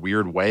own kind of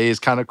weird way is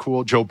kind of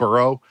cool. Joe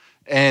Burrow.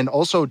 And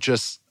also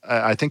just,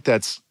 I think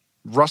that's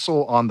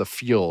Russell on the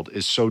field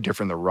is so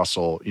different than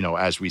Russell,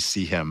 as we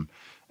see him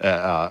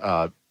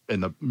in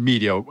the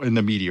media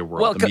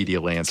world, the media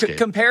landscape.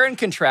 Compare and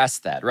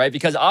contrast that, right?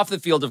 Because off the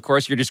field, of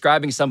course, you're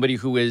describing somebody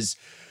who's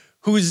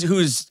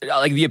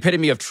like the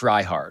epitome of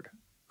try hard,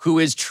 who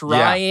is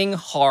trying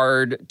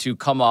hard to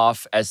come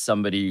off as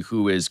somebody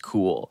who is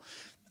cool.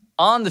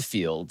 On the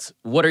field,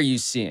 what are you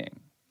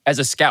seeing as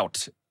a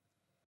scout?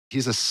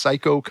 He's a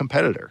psycho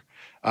competitor.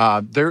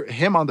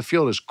 Him on the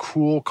field is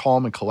cool,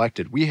 calm, and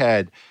collected. We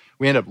ended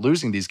up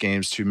losing these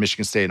games to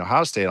Michigan State and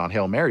Ohio State on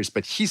Hail Marys,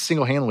 but he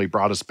single-handedly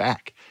brought us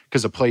back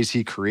because of plays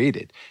he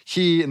created.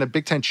 He, in the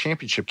Big Ten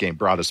championship game,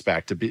 brought us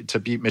back to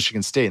beat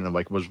Michigan State, and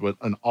was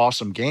an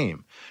awesome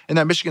game. In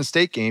that Michigan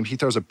State game, he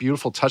throws a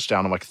beautiful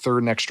touchdown on third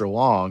and extra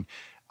long.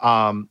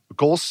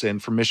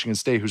 Golson from Michigan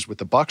State, who's with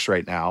the Bucs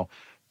right now,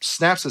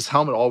 snaps his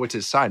helmet all the way to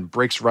his side and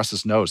breaks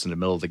Russ's nose in the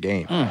middle of the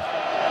game. And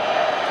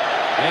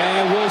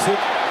Wilson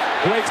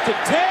breaks to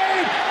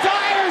Dave.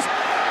 Fires.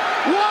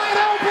 Wide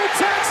open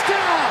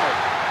touchdown.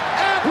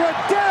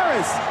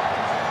 Abradaris.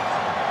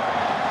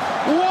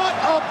 What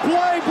a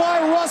play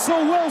by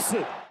Russell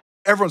Wilson.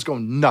 Everyone's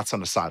going nuts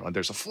on the sideline.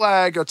 There's a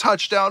flag, a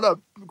touchdown, the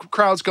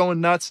crowd's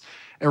going nuts.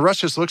 And Russ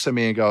just looks at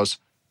me and goes,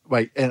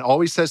 and all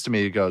he says to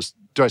me, he goes,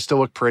 "Do I still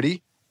look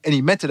pretty?" And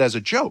he meant it as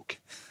a joke.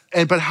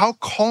 But how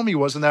calm he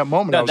was in that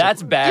moment. No,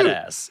 that's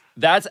badass.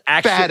 That's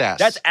action. Badass.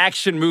 That's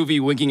action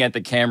movie winking at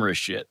the camera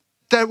shit.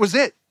 That was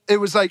it. It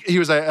was like, he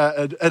was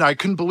and I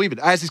couldn't believe it.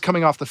 As he's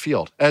coming off the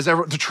field,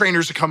 the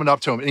trainers are coming up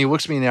to him, and he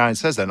looks me in the eye and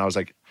says that. And I was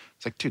like,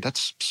 dude,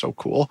 that's so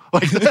cool. I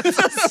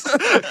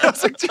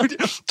was like,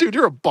 dude,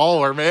 you're a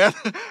baller, man.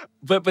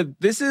 But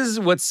this is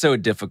what's so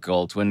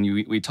difficult when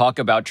we talk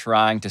about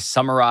trying to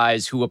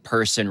summarize who a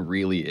person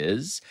really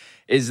is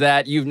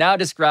that you've now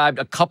described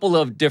a couple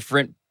of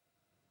different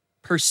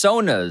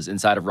personas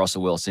inside of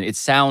Russell Wilson, it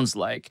sounds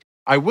like.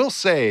 I will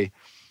say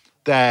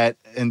that,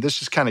 and this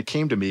just kind of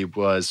came to me,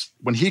 was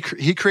when he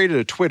created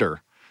a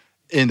Twitter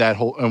in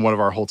one of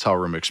our hotel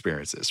room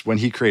experiences, when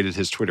he created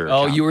his Twitter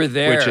account. Oh, you were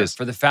there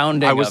for the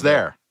founding. I was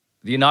there.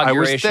 The inauguration.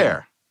 I was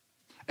there.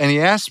 And he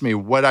asked me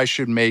what he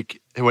should make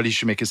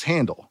his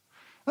handle.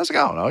 I was like,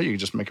 I don't know, you can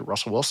just make it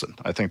Russell Wilson.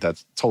 I think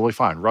that's totally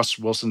fine. Russ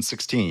Wilson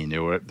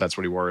 16, that's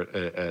what he wore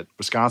at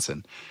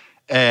Wisconsin.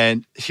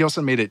 And he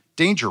also made it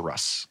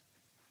Dangerous.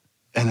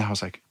 And I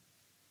was like,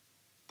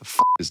 the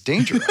f is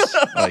dangerous?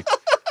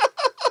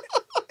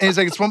 And he's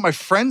like, it's what my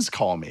friends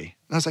call me.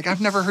 And I was like, I've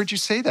never heard you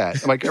say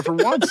that, ever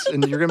once.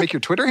 And you're going to make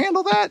your Twitter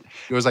handle that?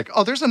 It was like,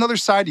 oh, there's another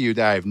side to you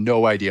that I have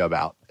no idea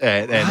about.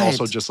 And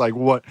also just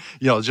what,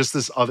 just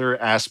this other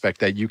aspect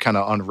that you kind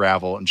of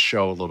unravel and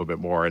show a little bit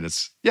more. And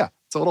it's a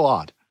little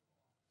odd.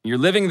 You're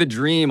living the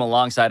dream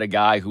alongside a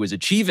guy who is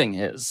achieving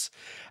his.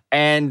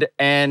 And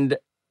the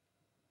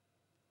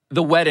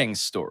wedding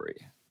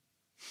story.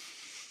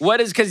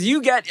 Because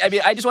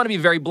I just want to be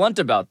very blunt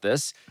about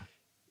this.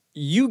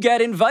 You get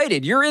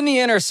invited. You're in the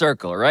inner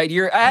circle, right?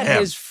 You're at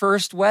his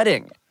first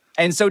wedding.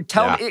 And so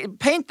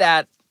paint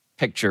that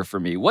picture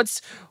for me.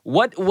 What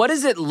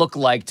does it look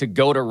like to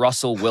go to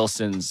Russell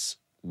Wilson's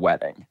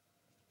wedding?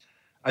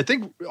 I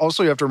think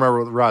also you have to remember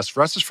with Russ.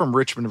 Russ is from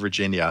Richmond,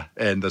 Virginia.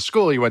 And the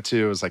school he went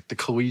to was the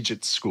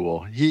collegiate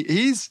school.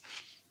 He's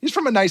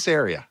from a nice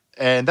area.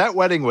 And that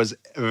wedding was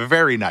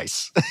very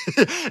nice.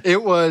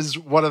 It was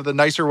one of the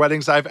nicer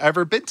weddings I've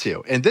ever been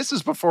to. And this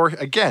is before,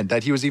 again,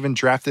 that he was even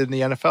drafted in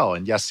the NFL.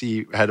 And yes,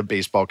 he had a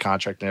baseball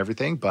contract and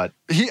everything, but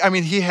he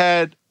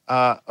had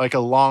a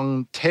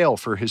long tail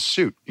for his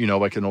suit,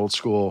 like an old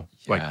school,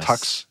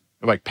 tux,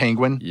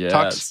 penguin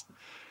tux.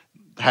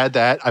 had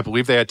that. I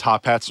believe they had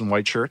top hats and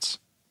white shirts,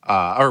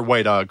 or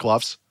white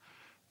gloves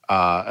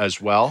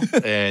as well.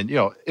 And, you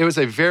know, it was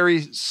a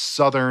very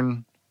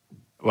Southern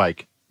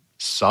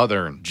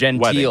genteel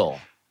wedding.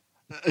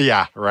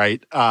 Yeah,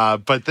 right.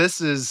 But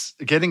this is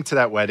getting to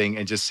that wedding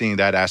and just seeing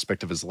that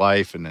aspect of his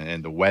life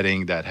and the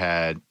wedding that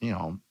had,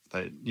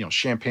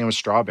 champagne with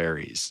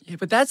strawberries. Yeah,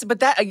 but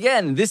that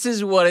again, this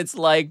is what it's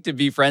like to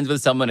be friends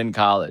with someone in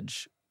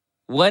college.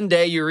 One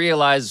day you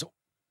realize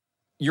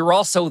you're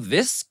also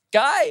this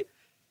guy.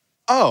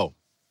 Oh,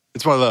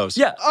 it's one of those.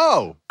 Yeah.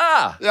 Oh.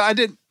 I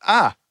didn't.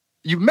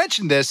 You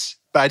mentioned this,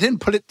 but I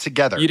didn't put it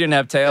together. You didn't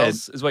have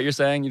tails, is what you're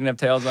saying? You didn't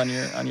have tails on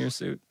your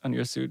suit?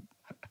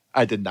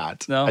 I did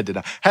not. No? I did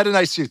not. Had a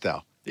nice suit,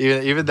 though.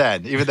 Even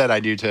then, I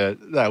knew to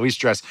at least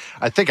dress.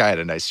 I think I had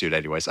a nice suit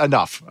anyways.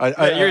 Enough.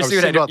 Your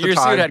suit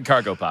had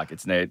cargo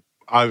pockets, Nate.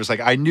 I was like,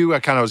 I knew I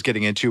kind of was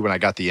getting into when I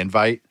got the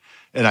invite.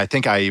 And I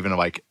think I even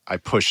I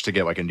pushed to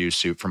get like a new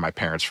suit for my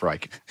parents for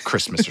like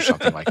Christmas or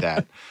something like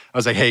that. I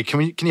was like, hey,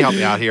 can you help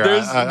me out here?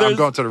 I'm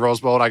going to the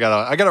Rose Bowl and I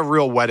got a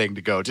real wedding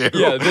to go to.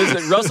 Yeah,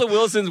 Russell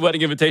Wilson's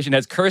wedding invitation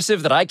has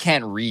cursive that I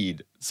can't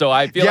read. So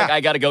I feel like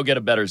I got to go get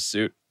a better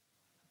suit.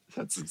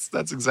 That's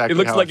exactly. It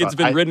looks like it's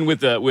been ridden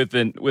with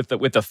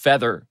a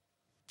feather.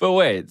 But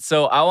wait,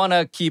 so I want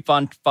to keep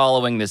on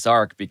following this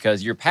arc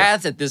because your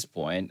paths at this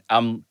point,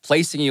 I'm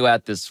placing you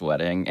at this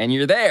wedding, and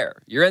you're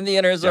there. You're in the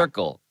inner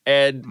circle,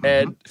 and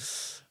where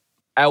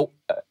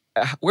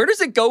does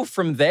it go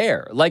from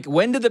there? Like,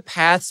 when do the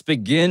paths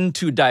begin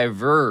to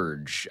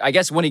diverge? I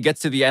guess when he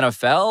gets to the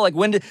NFL.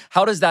 Like,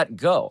 how does that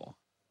go?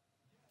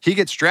 He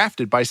gets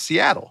drafted by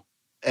Seattle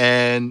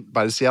and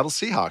by the Seattle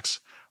Seahawks.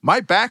 My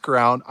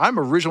background, I'm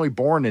originally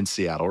born in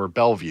Seattle or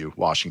Bellevue,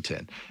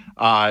 Washington.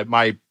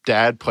 My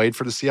dad played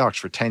for the Seahawks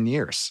for 10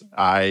 years.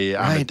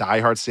 I'm a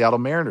diehard Seattle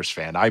Mariners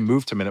fan. I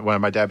moved to Minnesota when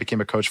my dad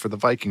became a coach for the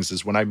Vikings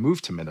is when I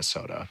moved to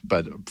Minnesota.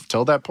 But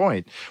till that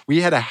point,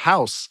 we had a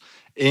house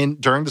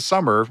during the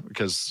summer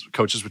because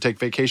coaches would take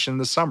vacation in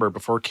the summer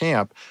before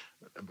camp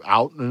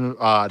out an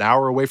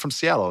hour away from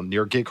Seattle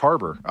near Gig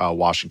Harbor,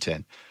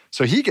 Washington.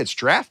 So he gets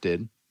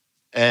drafted.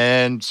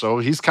 And so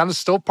he's kind of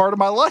still part of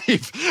my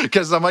life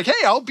because I'm like,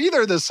 hey, I'll be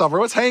there this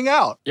summer. Let's hang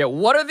out. Yeah,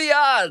 what are the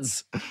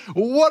odds?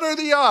 What are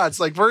the odds?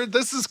 Like,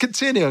 this is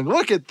continuing.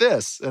 Look at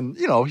this. And,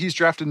 he's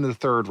drafted in the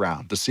 3rd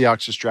round. The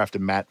Seahawks just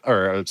drafted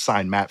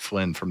signed Matt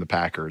Flynn from the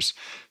Packers.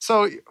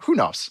 So who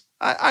knows?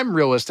 I'm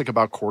realistic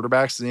about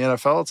quarterbacks in the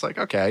NFL. It's like,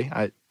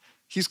 okay,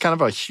 he's kind of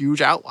a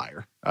huge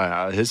outlier.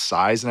 His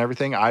size and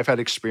everything. I've had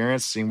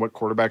experience seeing what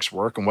quarterbacks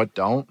work and what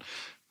don't.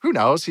 Who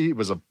knows? He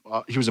was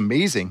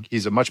amazing.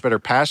 He's a much better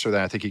passer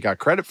than I think he got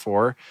credit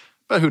for,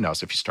 but who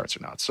knows if he starts or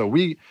not. So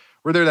we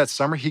were there that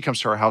summer. He comes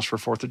to our house for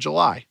 4th of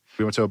July.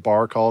 We went to a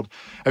bar called,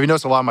 have you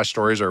noticed a lot of my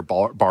stories are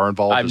bar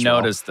involved? I've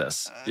noticed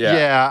this. Yeah.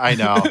 Yeah, I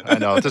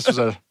know. This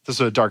was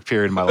a dark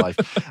period in my life.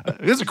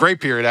 It was a great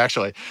period,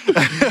 actually.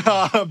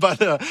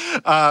 But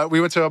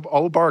we went to an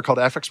old bar called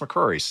FX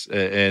McCrory's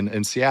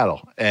in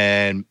Seattle.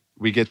 And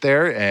we get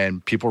there,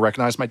 and people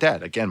recognize my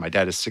dad. Again, my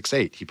dad is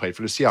 6'8". He played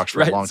for the Seahawks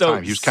for a long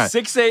time. He was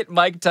 6'8",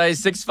 Mike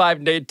Tice, 6'5",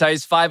 Nate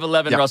Tice,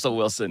 5'11", Russell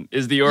Wilson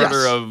is the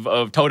order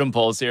of totem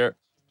poles here.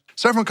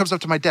 So everyone comes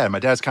up to my dad. My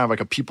dad's kind of like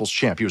a people's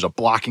champ. He was a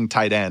blocking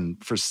tight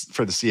end for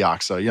the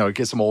Seahawks. So,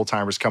 get some old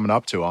timers coming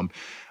up to him.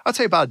 I'd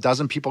say about a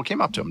dozen people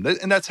came up to him.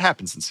 And that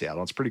happens in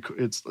Seattle. It's pretty cool.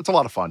 It's a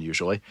lot of fun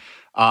usually.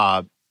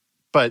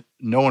 But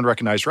no one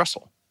recognized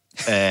Russell.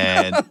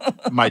 And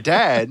my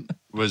dad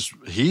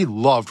he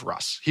loved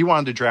Russ. He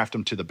wanted to draft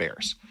him to the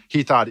Bears.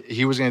 He thought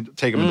he was going to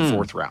take him in the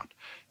 4th round.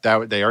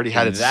 That they already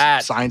had it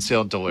signed,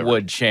 sealed, delivered.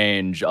 Would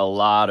change a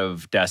lot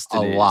of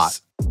destinies. A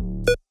lot.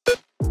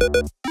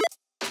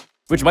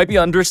 Which might be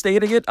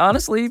understating it,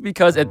 honestly,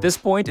 because at this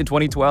point in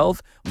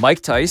 2012, Mike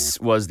Tice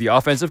was the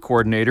offensive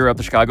coordinator of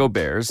the Chicago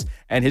Bears,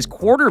 and his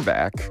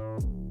quarterback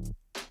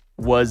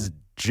was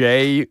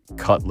Jay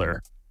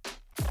Cutler.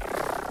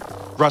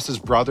 Russ's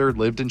brother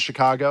lived in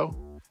Chicago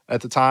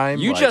at the time.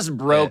 You just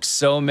broke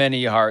so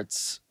many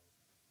hearts.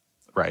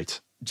 Right.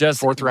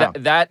 Just 4th round.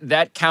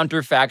 That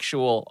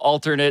counterfactual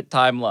alternate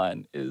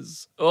timeline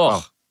is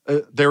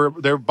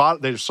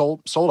they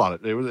sold on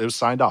it. It was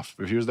signed off.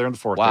 If he was there in the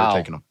 4th, they were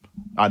taking him.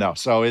 I know.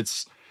 So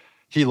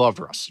he loved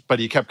Russ, but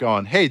he kept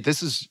going, hey,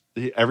 this is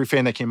every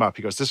fan that came up.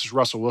 He goes, this is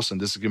Russell Wilson.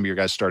 This is going to be your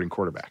guy's starting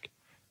quarterback.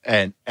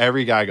 And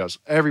every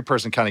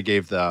person kind of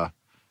gave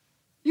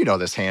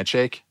this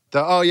handshake.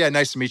 Oh, yeah,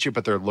 nice to meet you,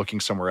 but they're looking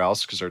somewhere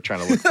else because they're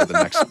trying to look for the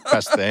next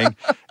best thing.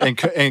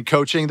 And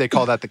coaching, they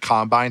call that the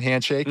combine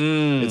handshake.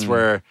 It's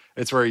where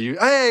you,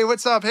 hey,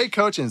 what's up? Hey,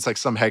 coach. And it's like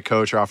some head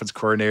coach or offensive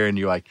coordinator, and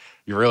you're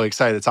really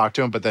excited to talk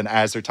to him. But then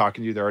as they're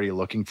talking to you, they're already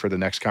looking for the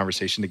next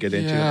conversation to get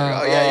into.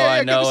 Yeah.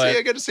 Like,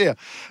 yeah, good to see you.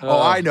 Oh,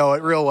 I know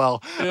it real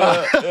well.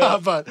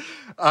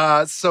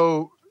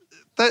 So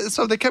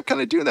they kept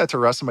kind of doing that to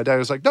Russ, and my dad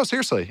was like, no,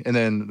 seriously.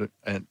 And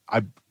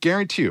I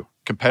guarantee you,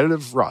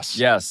 competitive Russ.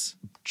 Yes.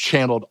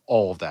 Channeled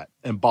all of that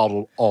and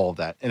bottled all of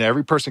that. And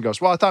every person goes,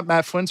 well, I thought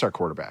Matt Flynn's our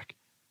quarterback.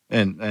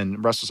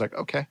 And Russ was like,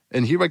 okay.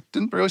 And he like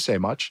didn't really say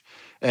much.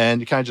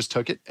 And he kind of just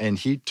took it. And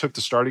he took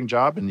the starting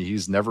job and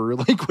he's never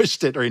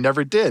relinquished it, or he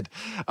never did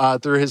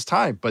through his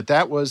time. But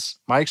that was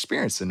my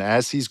experience. And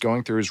as he's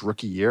going through his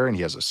rookie year, and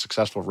he has a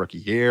successful rookie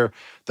year,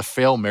 the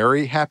Fail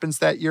Mary happens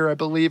that year, I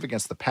believe,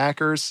 against the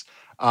Packers.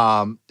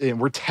 And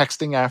we're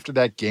texting after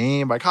that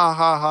game, like, ha,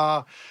 ha,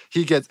 ha.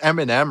 He gets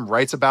Eminem,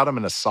 writes about him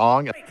in a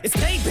song. It's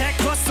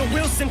payback, Russell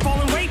Wilson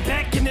falling way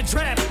back in the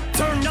draft.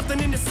 Turn nothing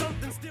into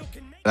something still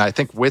can make. And I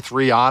think with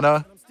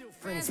Rihanna,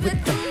 With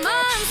the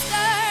monster,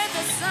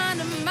 the son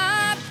of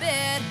my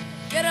bed.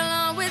 Get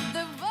along with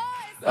the voice.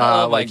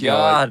 Oh my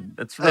God.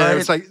 That's right. And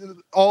it's like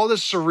all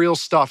this surreal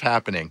stuff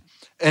happening.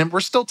 And we're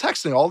still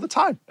texting all the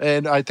time.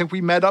 And I think we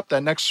met up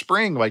that next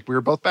spring. Like we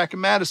were both back in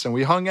Madison.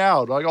 We hung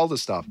out, like all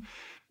this stuff.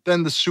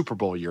 Then the Super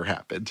Bowl year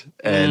happened.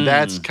 And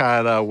that's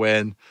kind of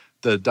when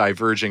the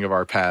diverging of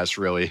our paths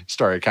really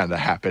started kind of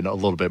happen a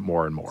little bit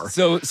more and more.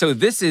 So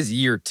this is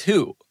year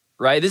 2,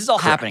 right? This is all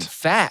happening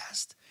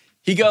fast.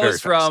 He goes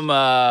from,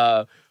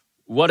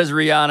 what is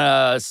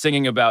Rihanna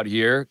singing about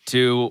here,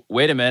 to,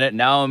 wait a minute,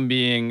 now I'm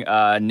being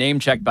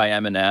name-checked by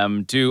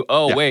Eminem, to,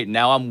 wait,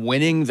 now I'm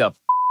winning the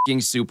fucking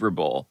Super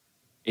Bowl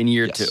in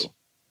year 2.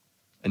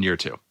 In year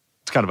 2.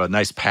 It's kind of a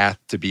nice path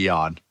to be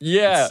on.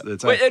 Yeah.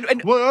 It's like,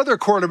 what other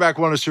quarterback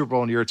won a Super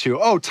Bowl in year 2?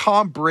 Oh,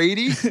 Tom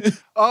Brady?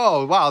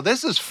 Oh, wow,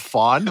 this is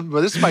fun. But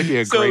this might be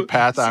a great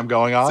path I'm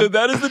going on. So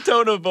that is the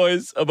tone of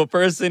voice of a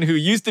person who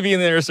used to be in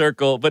the inner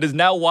circle, but is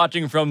now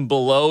watching from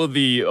below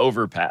the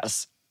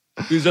overpass.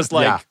 Who's just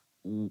like,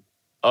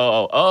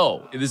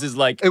 this is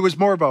like... It was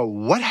more about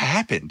what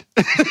happened.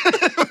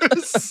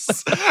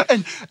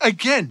 And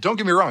again, don't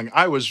get me wrong,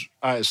 I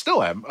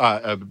still am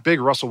a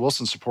big Russell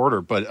Wilson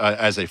supporter, but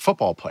as a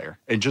football player,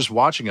 and just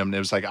watching him, it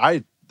was like,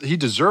 he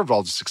deserved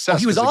all the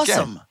success. He was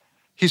awesome. Again,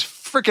 he's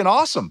freaking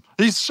awesome.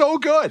 He's so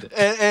good.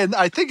 And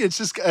I think it's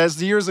just as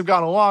the years have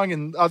gone along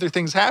and other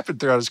things happened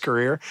throughout his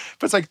career,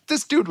 but it's like,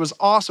 this dude was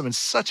awesome and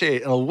such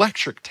an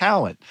electric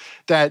talent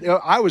that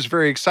I was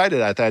very excited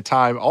at that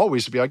time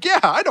always to be like, yeah,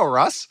 I know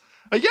Russ.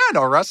 Yeah,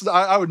 no, Russ.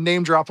 I would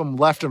name drop him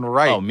left and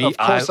right. Oh, me? Of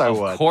course I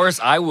would. Of course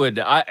I would.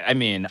 I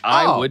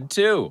would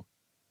too.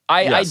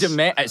 I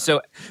demand.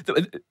 So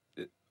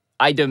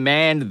I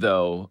demand,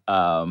 though,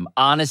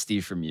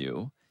 honesty from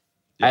you,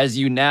 as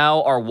you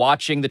now are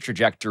watching the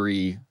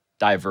trajectory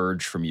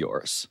diverge from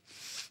yours.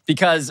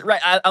 Because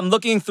I'm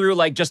looking through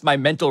like just my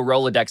mental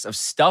Rolodex of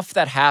stuff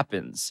that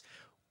happens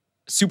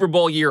Super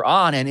Bowl year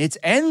on, and it's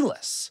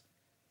endless.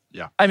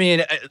 Yeah. I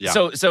mean,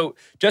 so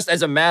just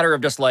as a matter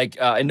of just like,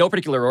 in no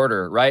particular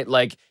order, right?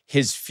 Like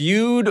his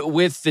feud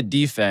with the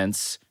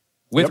defense,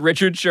 with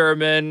Richard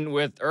Sherman,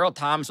 with Earl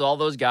Thomas, all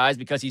those guys,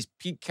 because he's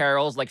Pete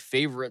Carroll's like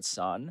favorite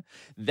son.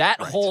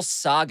 That whole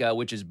saga,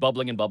 which is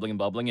bubbling and bubbling and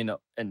bubbling,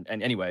 and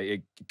anyway,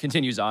 it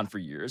continues on for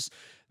years.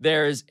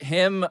 There's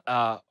him,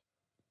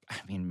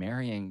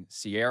 marrying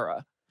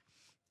Sierra.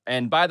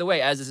 And by the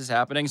way, as this is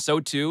happening,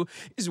 so too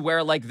is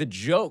where like the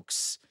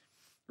jokes,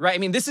 right? I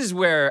mean, this is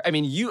where,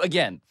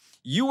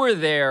 you were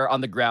there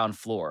on the ground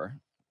floor,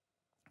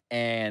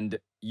 and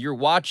you're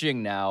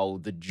watching now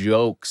the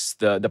jokes,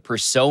 the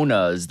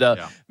personas, the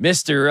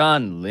Mr.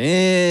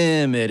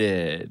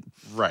 Unlimited.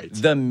 Right.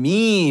 The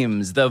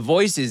memes, the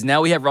voices.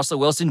 Now we have Russell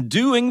Wilson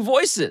doing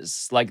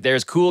voices. Like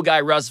there's cool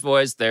guy Russ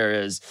voice,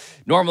 there is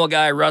normal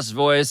guy Russ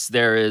voice,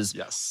 there is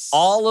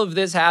all of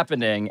this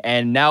happening,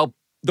 and now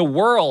the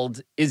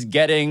world is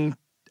getting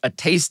a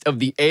taste of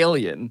the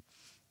alien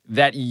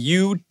that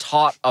you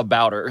taught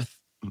about Earth.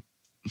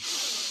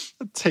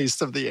 A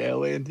taste of the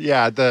alien.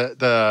 Yeah,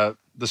 the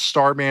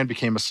star man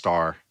became a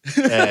star.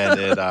 And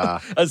it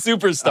a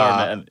superstar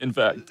man, in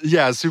fact.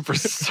 Yeah,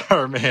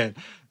 superstar man.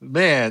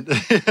 Man.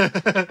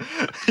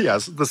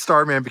 Yes, the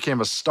star man became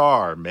a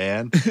star,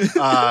 man.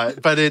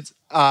 But it's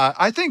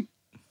I think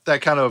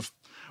that kind of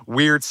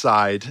weird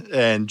side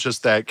and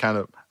just that kind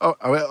of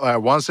I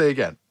want to say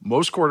again,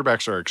 most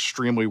quarterbacks are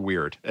extremely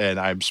weird,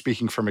 and I'm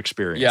speaking from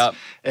experience. Yeah.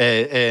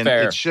 And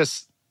it's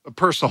just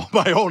personal,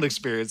 my own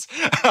experience.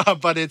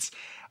 But it's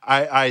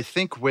I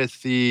think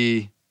with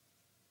the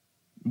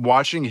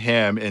watching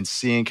him and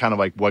seeing kind of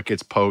like what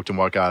gets poked and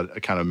what got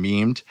kind of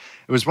memed,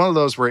 it was one of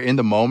those where in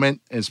the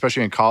moment, and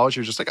especially in college,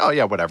 you're just like, oh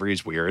yeah, whatever,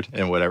 he's weird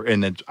and whatever.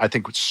 And then I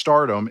think with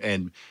stardom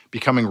and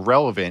becoming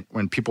relevant,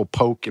 when people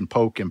poke and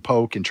poke and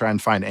poke and try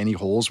and find any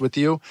holes with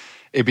you,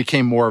 it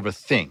became more of a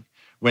thing.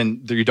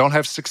 When you don't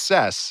have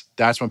success,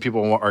 that's when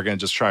people are going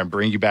to just try and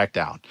bring you back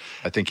down.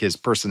 I think his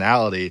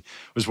personality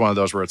was one of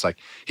those where it's like,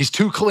 he's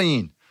too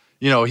clean.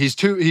 You know, he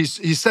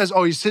says,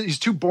 oh, he's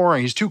too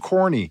boring, he's too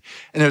corny.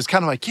 And it was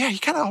kind of like, yeah, he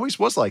kind of always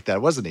was like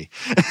that, wasn't he?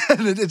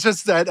 And it's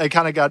just that I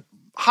kind of got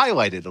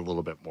highlighted a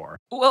little bit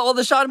more. Well,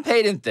 the Sean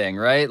Payton thing,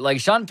 right?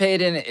 Like Sean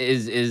Payton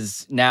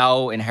is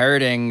now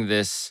inheriting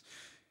this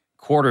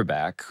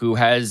quarterback who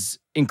has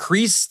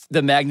increased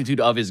the magnitude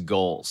of his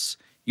goals.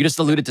 You just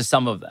alluded to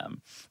some of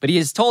them. But he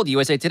has told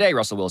USA Today,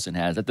 Russell Wilson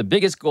has, that the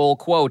biggest goal,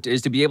 quote,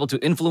 is to be able to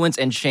influence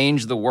and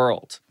change the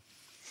world.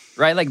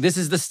 Right? Like, this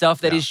is the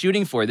stuff that he's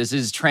shooting for. This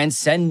is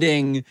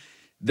transcending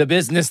the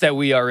business that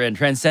we are in,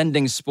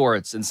 transcending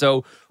sports. And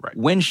so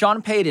when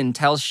Sean Payton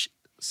tells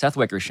Seth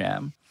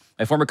Wickersham,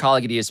 my former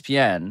colleague at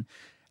ESPN,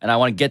 and I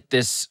want to get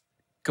this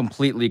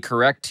completely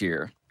correct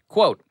here,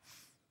 quote,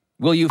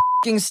 "Will you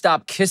f***ing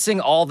stop kissing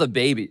all the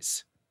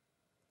babies?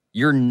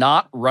 You're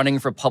not running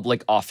for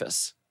public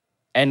office,"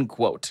 end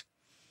quote.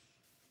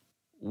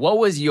 What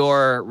was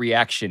your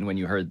reaction when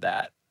you heard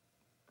that?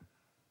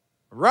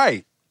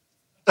 Right.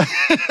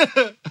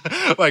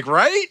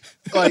 Right?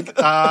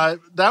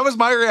 That was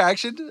my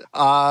reaction.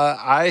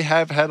 I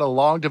have had a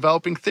long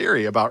developing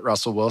theory about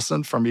Russell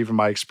Wilson from even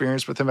my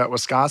experience with him at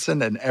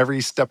Wisconsin, and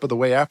every step of the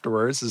way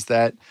afterwards is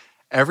that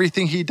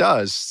everything he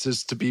does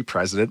is to be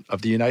president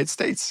of the United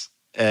States.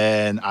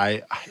 And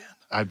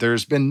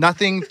there's been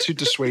nothing to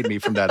dissuade me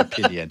from that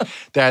opinion.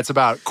 That's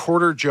about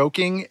quarter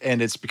joking,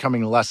 and it's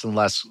becoming less and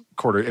less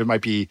quarter. It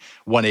might be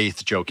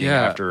 1/8 joking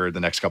after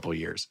the next couple of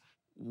years.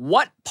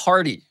 What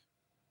party?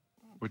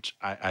 Which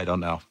I don't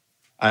know.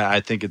 I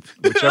think it's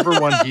whichever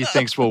one he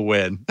thinks will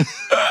win.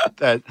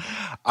 That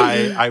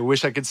I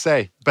wish I could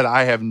say, but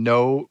I have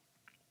no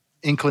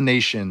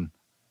inclination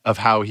of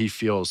how he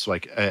feels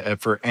like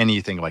for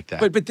anything like that.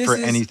 But this for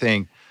is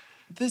anything.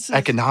 This is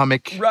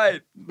economic,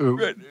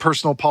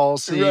 personal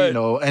policy,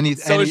 any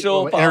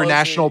social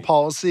international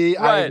policy.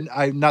 Right.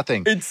 I have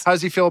nothing. How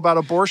does he feel about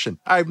abortion?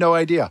 I have no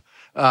idea.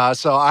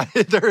 So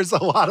there's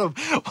a lot of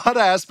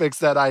aspects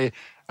that I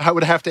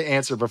would have to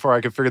answer before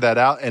I could figure that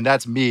out. And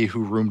that's me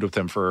who roomed with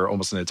him for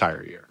almost an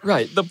entire year.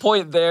 Right. The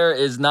point there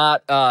is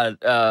not,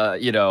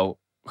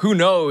 who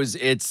knows?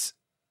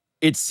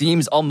 It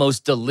seems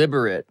almost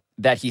deliberate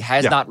that he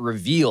has not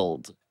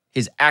revealed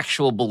his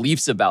actual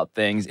beliefs about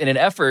things in an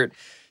effort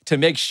to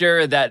make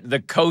sure that the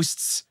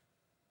coasts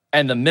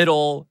and the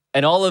middle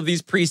and all of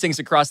these precincts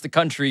across the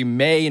country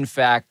may, in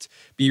fact,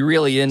 be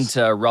really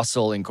into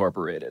Russell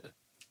Incorporated.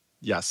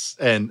 Yes.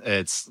 And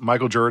it's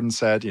Michael Jordan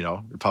said,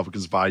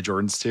 Republicans buy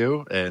Jordans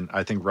too. And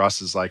I think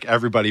Russ is like,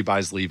 everybody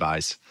buys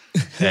Levi's.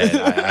 And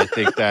I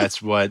think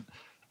that's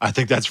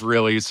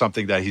really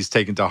something that he's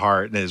taken to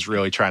heart and is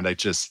really trying to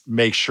just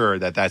make sure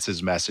that that's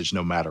his message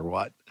no matter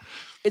what.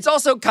 It's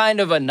also kind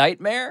of a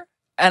nightmare.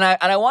 And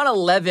I want to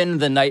leaven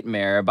the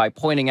nightmare by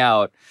pointing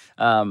out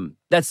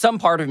that some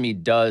part of me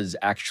does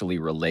actually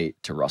relate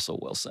to Russell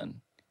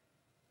Wilson.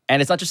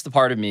 And it's not just the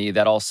part of me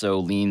that also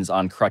leans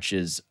on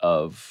crutches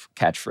of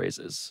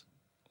catchphrases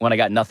when I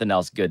got nothing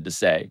else good to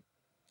say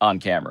on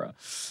camera.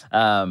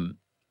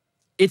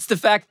 It's the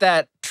fact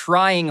that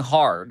trying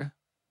hard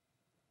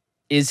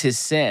is his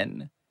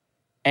sin.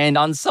 And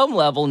on some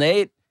level,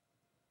 Nate,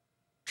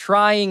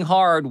 trying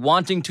hard,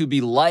 wanting to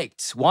be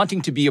liked,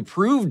 wanting to be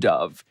approved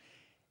of,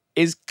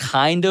 is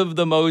kind of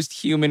the most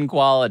human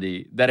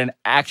quality that an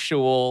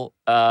actual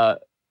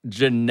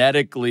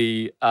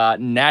genetically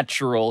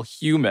natural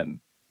human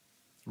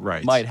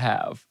might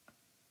have.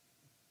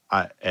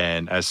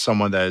 And as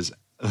someone that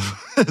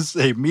is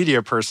a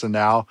media person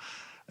now,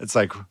 it's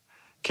like,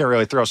 can't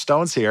really throw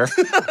stones here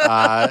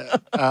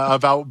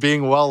about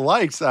being well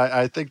liked.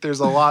 I think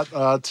there's a lot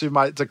to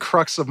the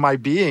crux of my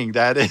being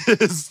that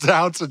is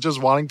down to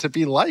just wanting to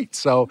be liked.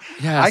 So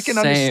I can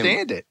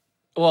understand it.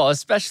 Well,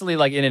 especially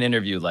like in an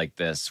interview like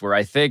this, where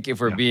I think if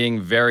we're being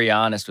very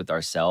honest with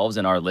ourselves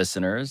and our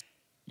listeners,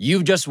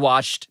 you've just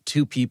watched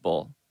two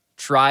people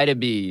try to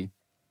be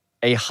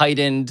a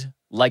heightened,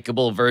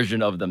 likable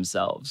version of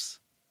themselves,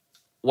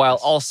 while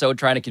also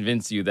trying to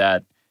convince you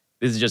that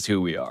this is just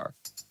who we are.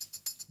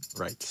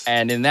 Right.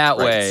 And in that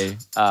way,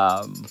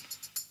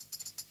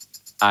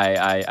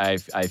 I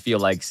feel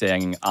like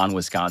saying on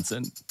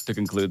Wisconsin to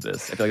conclude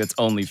this. I feel like it's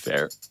only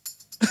fair.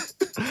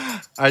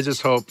 I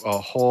just hope a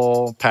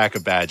whole pack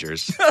of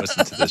Badgers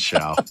listen to this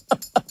show.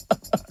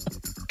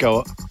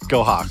 Go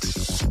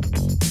Hawks.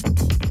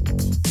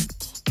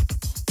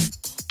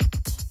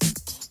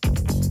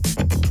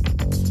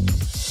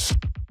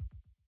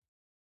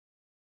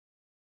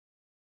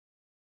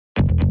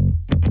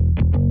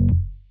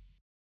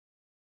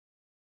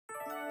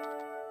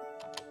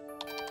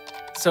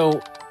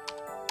 So,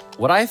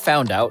 what I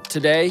found out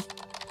today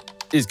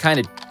is kind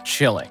of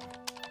chilling.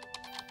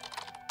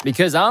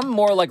 Because I'm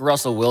more like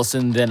Russell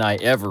Wilson than I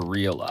ever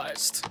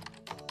realized.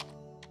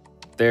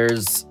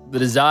 There's the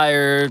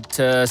desire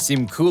to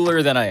seem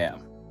cooler than I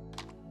am.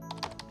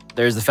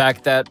 There's the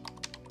fact that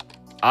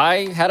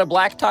I had a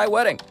black tie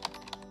wedding.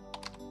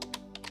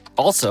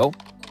 Also,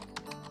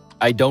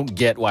 I don't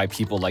get why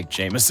people like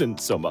Jameson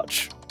so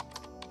much,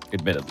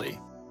 admittedly.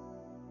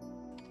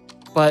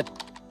 But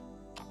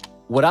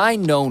what I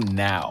know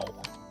now,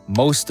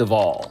 most of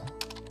all,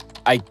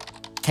 I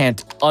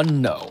can't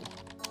unknow,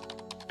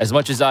 as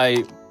much as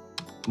I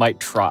might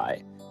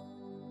try.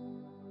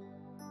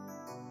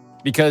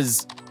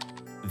 Because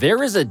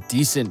there is a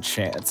decent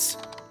chance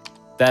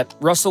that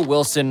Russell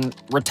Wilson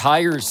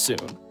retires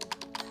soon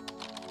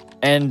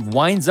and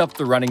winds up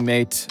the running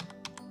mate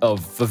of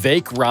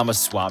Vivek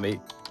Ramaswamy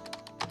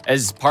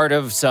as part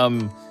of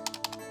some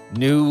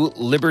new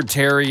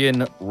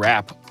libertarian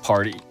rap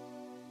party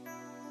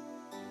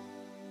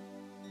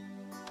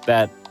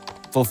that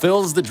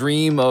fulfills the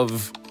dream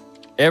of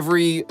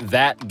every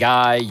that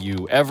guy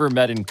you ever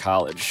met in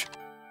college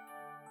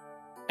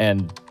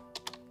and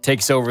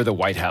takes over the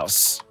White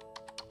House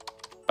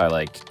by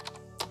like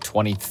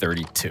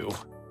 2032.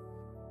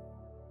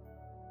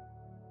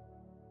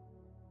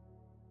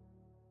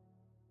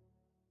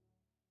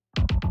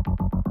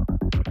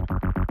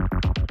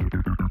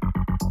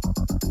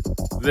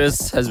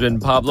 This has been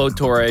Pablo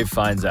Torre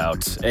Finds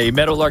Out, a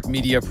Meadowlark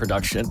Media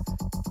production.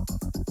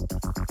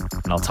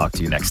 And I'll talk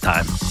to you next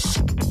time.